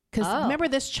 Because remember,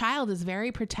 this child is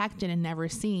very protected and never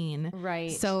seen.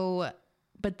 Right. So,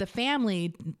 but the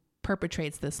family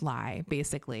perpetrates this lie,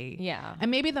 basically. Yeah. And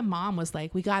maybe the mom was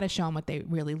like, we got to show them what they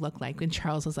really look like. And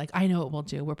Charles was like, I know what we'll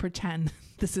do. We'll pretend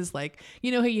this is like,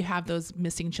 you know how you have those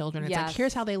missing children. It's like, Yes.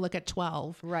 here's how they look at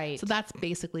 12. Right. So that's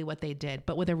basically what they did,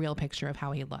 but with a real picture of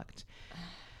how he looked.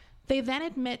 They then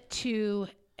admit to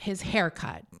his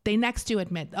haircut. They next do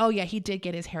admit, oh yeah, he did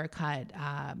get his haircut.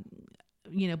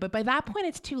 But by that point,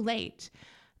 it's too late.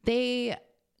 They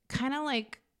kind of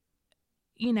like,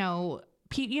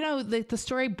 the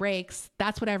story breaks.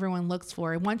 That's what everyone looks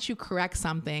for. Once you correct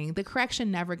something, the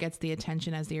correction never gets the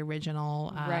attention as the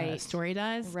original story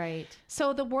does. Right.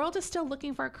 So the world is still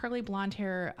looking for a curly blonde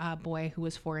hair boy who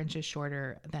was 4 inches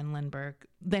shorter than Lindbergh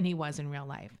than he was in real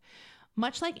life.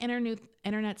 Much like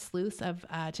internet sleuths of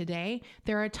today,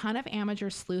 there are a ton of amateur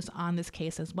sleuths on this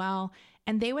case as well,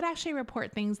 and they would actually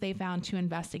report things they found to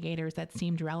investigators that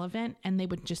seemed relevant, and they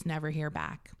would just never hear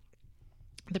back.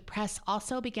 The press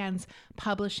also begins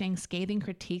publishing scathing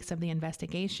critiques of the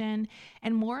investigation,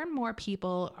 and more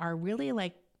people are really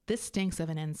like, this stinks of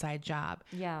an inside job.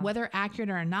 Yeah. Whether accurate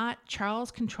or not,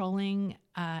 Charles' controlling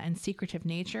and secretive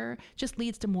nature just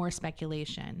leads to more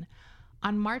speculation.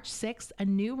 On March 6th, a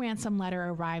new ransom letter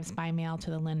arrives by mail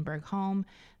to the Lindbergh home.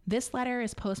 This letter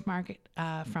is postmarked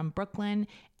from Brooklyn,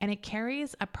 and it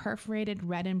carries a perforated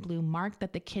red and blue mark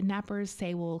that the kidnappers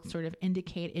say will sort of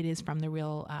indicate it is from the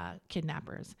real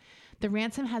kidnappers. The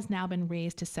ransom has now been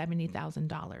raised to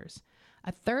 $70,000.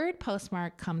 A third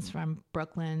postmark comes from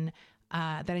Brooklyn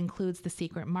that includes the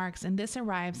secret marks, and this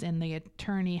arrives in the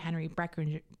attorney Henry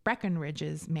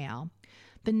Breckenridge's mail.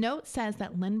 The note says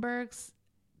that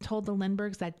told the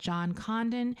Lindberghs that John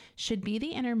Condon should be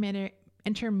the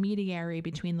intermediary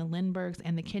between the Lindberghs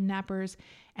and the kidnappers,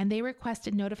 and they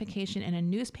requested notification in a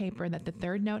newspaper that the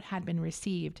third note had been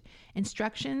received.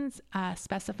 Instructions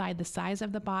specified the size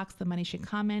of the box the money should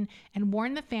come in and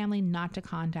warned the family not to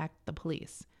contact the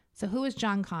police. So who is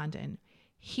John Condon?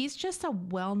 He's just a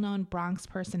well-known Bronx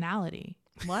personality.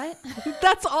 What?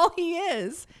 That's all he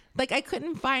is. Like, I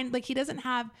couldn't find, like,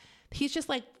 he's just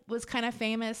like was kind of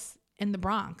famous in the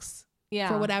Bronx. Yeah.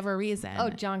 For whatever reason. Oh,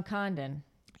 John Condon.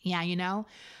 Yeah, you know,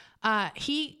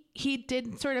 he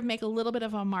did sort of make a little bit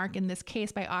of a mark in this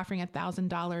case by offering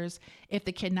 $1,000 if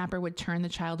the kidnapper would turn the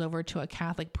child over to a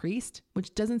Catholic priest,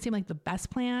 which doesn't seem like the best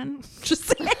plan. Just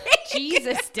saying.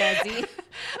 Jesus, Desi.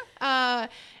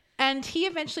 And he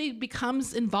eventually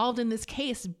becomes involved in this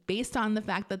case based on the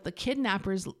fact that the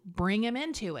kidnappers bring him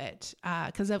into it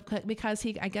because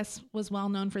he, I guess, was well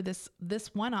known for this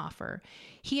one offer.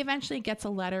 He eventually gets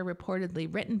a letter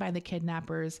reportedly written by the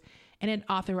kidnappers, and it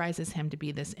authorizes him to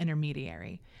be this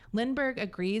intermediary. Lindbergh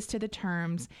agrees to the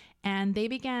terms, and they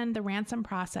began the ransom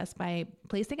process by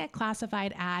placing a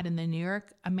classified ad in the New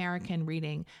York American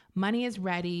reading, "Money is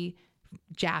ready,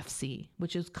 Jaffe,"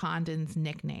 which is Condon's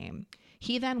nickname.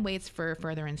 He then waits for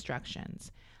further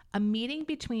instructions. A meeting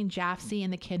between Jaffe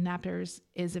and the kidnappers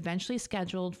is eventually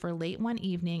scheduled for late one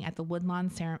evening at the Woodlawn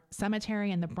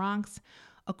Cemetery in the Bronx.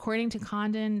 According to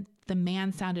Condon, the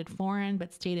man sounded foreign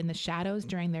but stayed in the shadows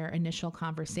during their initial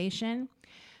conversation.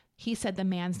 He said the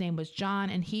man's name was John,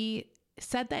 and he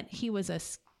said that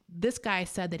this guy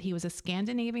said that he was a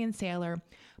Scandinavian sailor,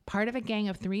 part of a gang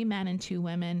of 3 men and 2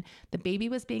 women. The baby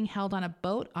was being held on a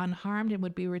boat unharmed and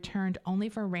would be returned only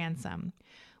for ransom.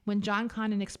 When John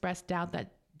Condon expressed doubt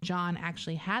that John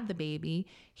actually had the baby,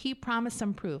 he promised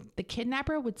some proof. The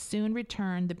kidnapper would soon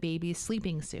return the baby's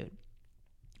sleeping suit.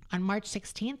 On March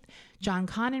 16th, John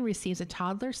Condon receives a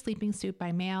toddler sleeping suit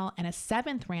by mail and a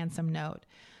 7th ransom note.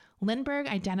 Lindbergh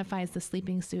identifies the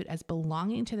sleeping suit as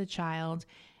belonging to the child,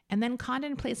 and then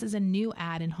Condon places a new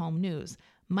ad in Home News.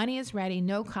 "Money is ready,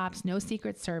 no cops, no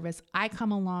Secret Service. I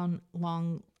come alone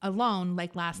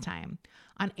like last time."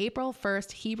 On April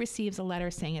 1st, he receives a letter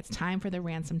saying it's time for the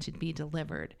ransom to be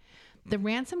delivered. The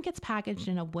ransom gets packaged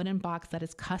in a wooden box that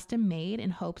is custom made in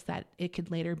hopes that it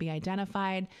could later be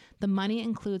identified. The money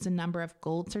includes a number of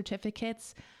gold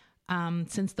certificates.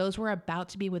 Since those were about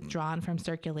to be withdrawn from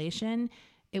circulation,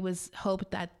 it was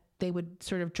hoped that they would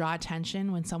sort of draw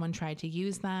attention when someone tried to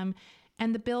use them.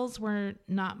 And the bills were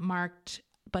not marked,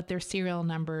 but their serial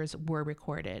numbers were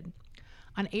recorded.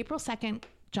 On April 2nd,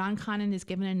 John Condon is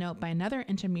given a note by another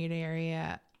intermediary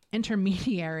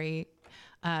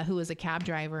who was a cab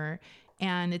driver,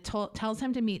 and it tells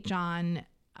him to meet John.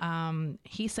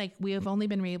 He's like, "We have only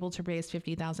been able to raise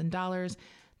 $50,000.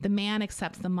 The man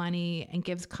accepts the money and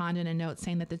gives Condon a note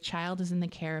saying that the child is in the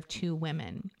care of 2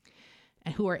 women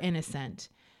who are innocent.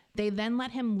 They then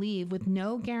let him leave with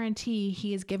no guarantee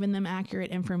he has given them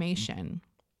accurate information.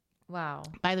 Wow.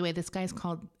 By the way, this guy's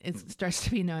it starts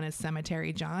to be known as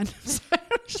Cemetery John.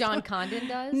 John Condon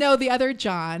does? No, the other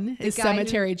John is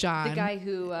Cemetery John. The guy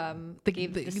who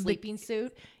gave the sleeping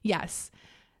suit? Yes.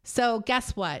 So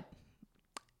guess what?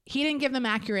 He didn't give them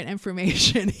accurate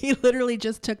information. He literally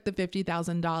just took the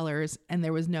 $50,000 and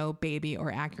there was no baby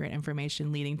or accurate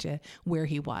information leading to where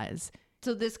he was.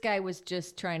 So this guy was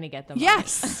just trying to get the money.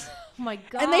 Yes. Oh my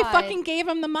God. And they fucking gave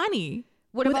him the money.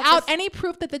 Without any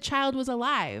proof that the child was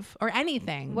alive or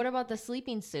anything. What about the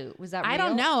sleeping suit? Was that real? I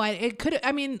don't know.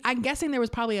 I'm guessing there was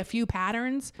probably a few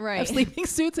patterns of sleeping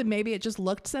suits and maybe it just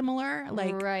looked similar.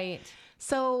 Right.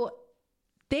 So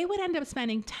they would end up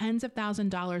spending tens of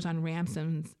 $1,000s on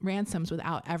ransoms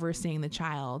without ever seeing the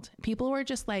child. People were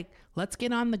just like, let's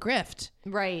get on the grift.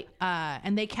 Right.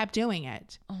 And they kept doing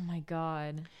it. Oh my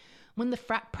God. When the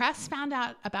press found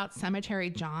out about Cemetery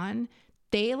John,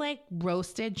 they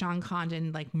roasted John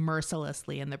Condon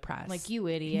mercilessly in the press. Like, you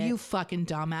idiot. You fucking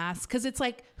dumbass. Because it's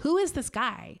like, who is this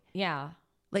guy? Yeah.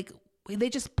 They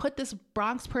just put this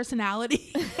Bronx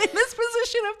personality in this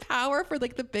position of power for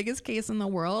the biggest case in the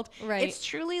world. Right. It's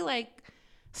truly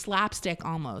slapstick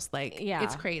almost. Yeah.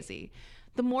 It's crazy.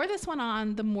 The more this went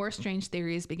on, the more strange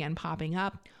theories began popping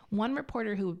up. One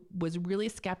reporter who was really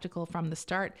skeptical from the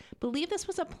start believed this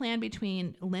was a plan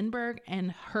between Lindbergh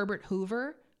and Herbert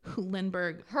Hoover.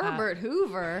 Herbert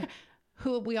Hoover,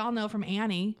 who we all know from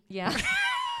Annie. Yeah.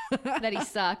 That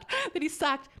he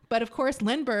sucked. But of course,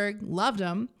 Lindbergh loved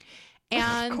him.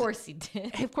 And of course he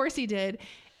did. Of course he did.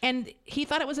 And he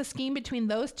thought it was a scheme between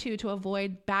those two to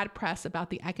avoid bad press about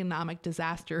the economic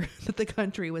disaster that the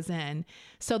country was in.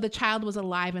 So the child was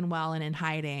alive and well and in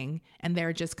hiding. And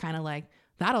they're just kind of like,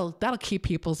 that'll keep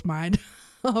people's mind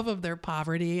off of their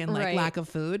poverty and lack of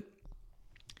food.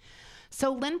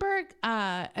 So Lindbergh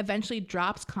eventually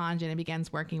drops Condon and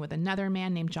begins working with another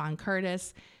man named John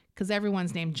Curtis, because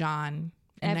everyone's named John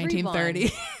in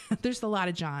 1930. There's a lot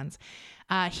of Johns.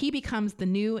 He becomes the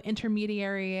new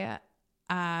intermediary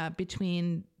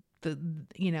between the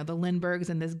Lindberghs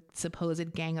and this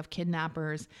supposed gang of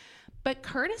kidnappers. But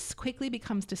Curtis quickly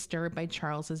becomes disturbed by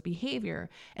Charles's behavior,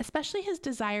 especially his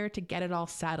desire to get it all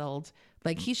settled.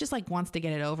 Like, he's just like wants to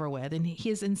get it over with. And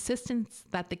his insistence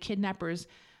that the kidnappers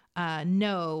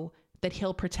know that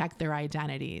he'll protect their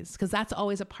identities, because that's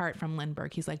always apart from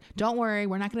Lindbergh. He's like, don't worry,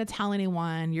 we're not going to tell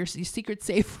anyone. Your secret's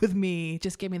safe with me.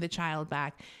 Just give me the child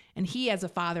back. And he, as a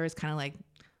father, is kind of like,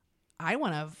 I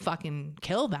want to fucking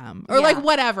kill them, or like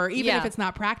whatever, even if it's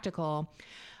not practical.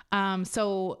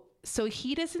 So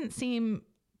he doesn't seem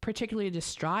particularly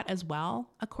distraught as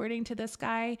well, according to this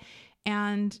guy.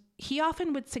 And he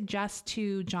often would suggest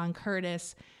to John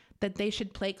Curtis that they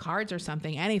should play cards or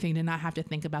something, anything, to not have to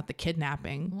think about the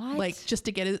kidnapping. What? Like, just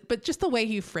to get it. But just the way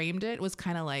he framed it was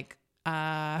kind of like,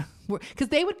 because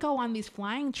they would go on these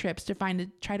flying trips to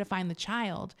try to find the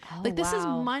child. This is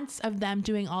months of them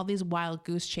doing all these wild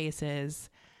goose chases.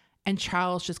 And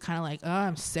Charles just kind of like, oh,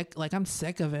 I'm sick. Like, I'm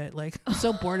sick of it. Like, I'm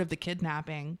so bored of the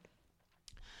kidnapping.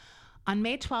 On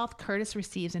May 12th, Curtis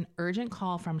receives an urgent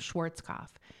call from Schwarzkopf.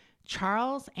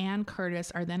 Charles and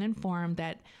Curtis are then informed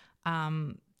that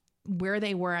where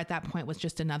they were at that point was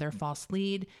just another false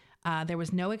lead. There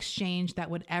was no exchange that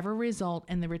would ever result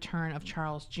in the return of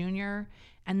Charles Jr.,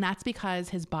 and that's because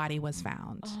his body was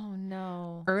found. Oh,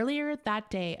 no. Earlier that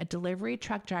day, a delivery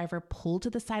truck driver pulled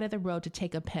to the side of the road to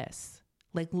take a piss.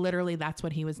 Like, literally, that's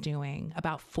what he was doing,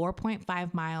 about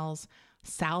 4.5 miles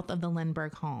south of the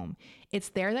Lindbergh home. It's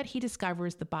there that he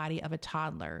discovers the body of a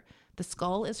toddler. The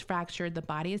skull is fractured, the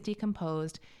body is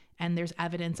decomposed, and there's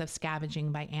evidence of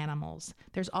scavenging by animals.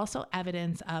 There's also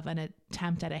evidence of an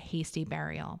attempt at a hasty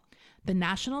burial. The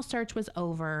national search was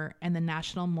over and the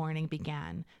national mourning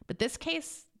began. But this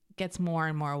case gets more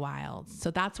and more wild. So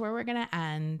that's where we're going to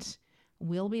end.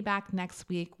 We'll be back next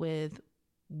week with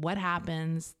what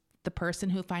happens, the person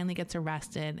who finally gets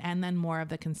arrested, and then more of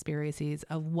the conspiracies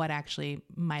of what actually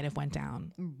might have went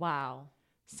down. Wow.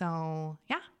 So,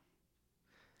 yeah.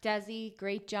 Desi,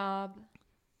 great job.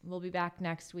 We'll be back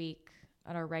next week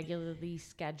at our regularly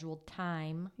scheduled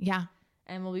time. Yeah.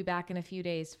 And we'll be back in a few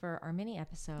days for our mini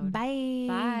episode. Bye.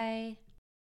 Bye.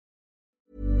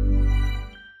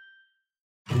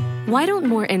 Why don't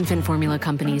more infant formula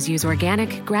companies use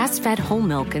organic, grass-fed whole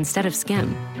milk instead of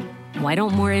skim? Why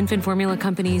don't more infant formula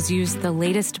companies use the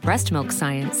latest breast milk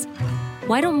science?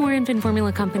 Why don't more infant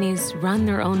formula companies run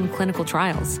their own clinical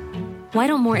trials? Why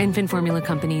don't more infant formula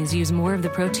companies use more of the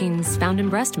proteins found in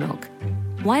breast milk?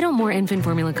 Why don't more infant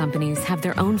formula companies have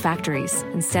their own factories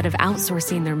instead of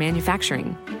outsourcing their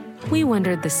manufacturing? We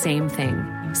wondered the same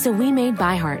thing. So we made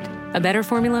ByHeart, a better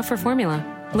formula for formula.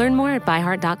 Learn more at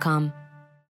byheart.com.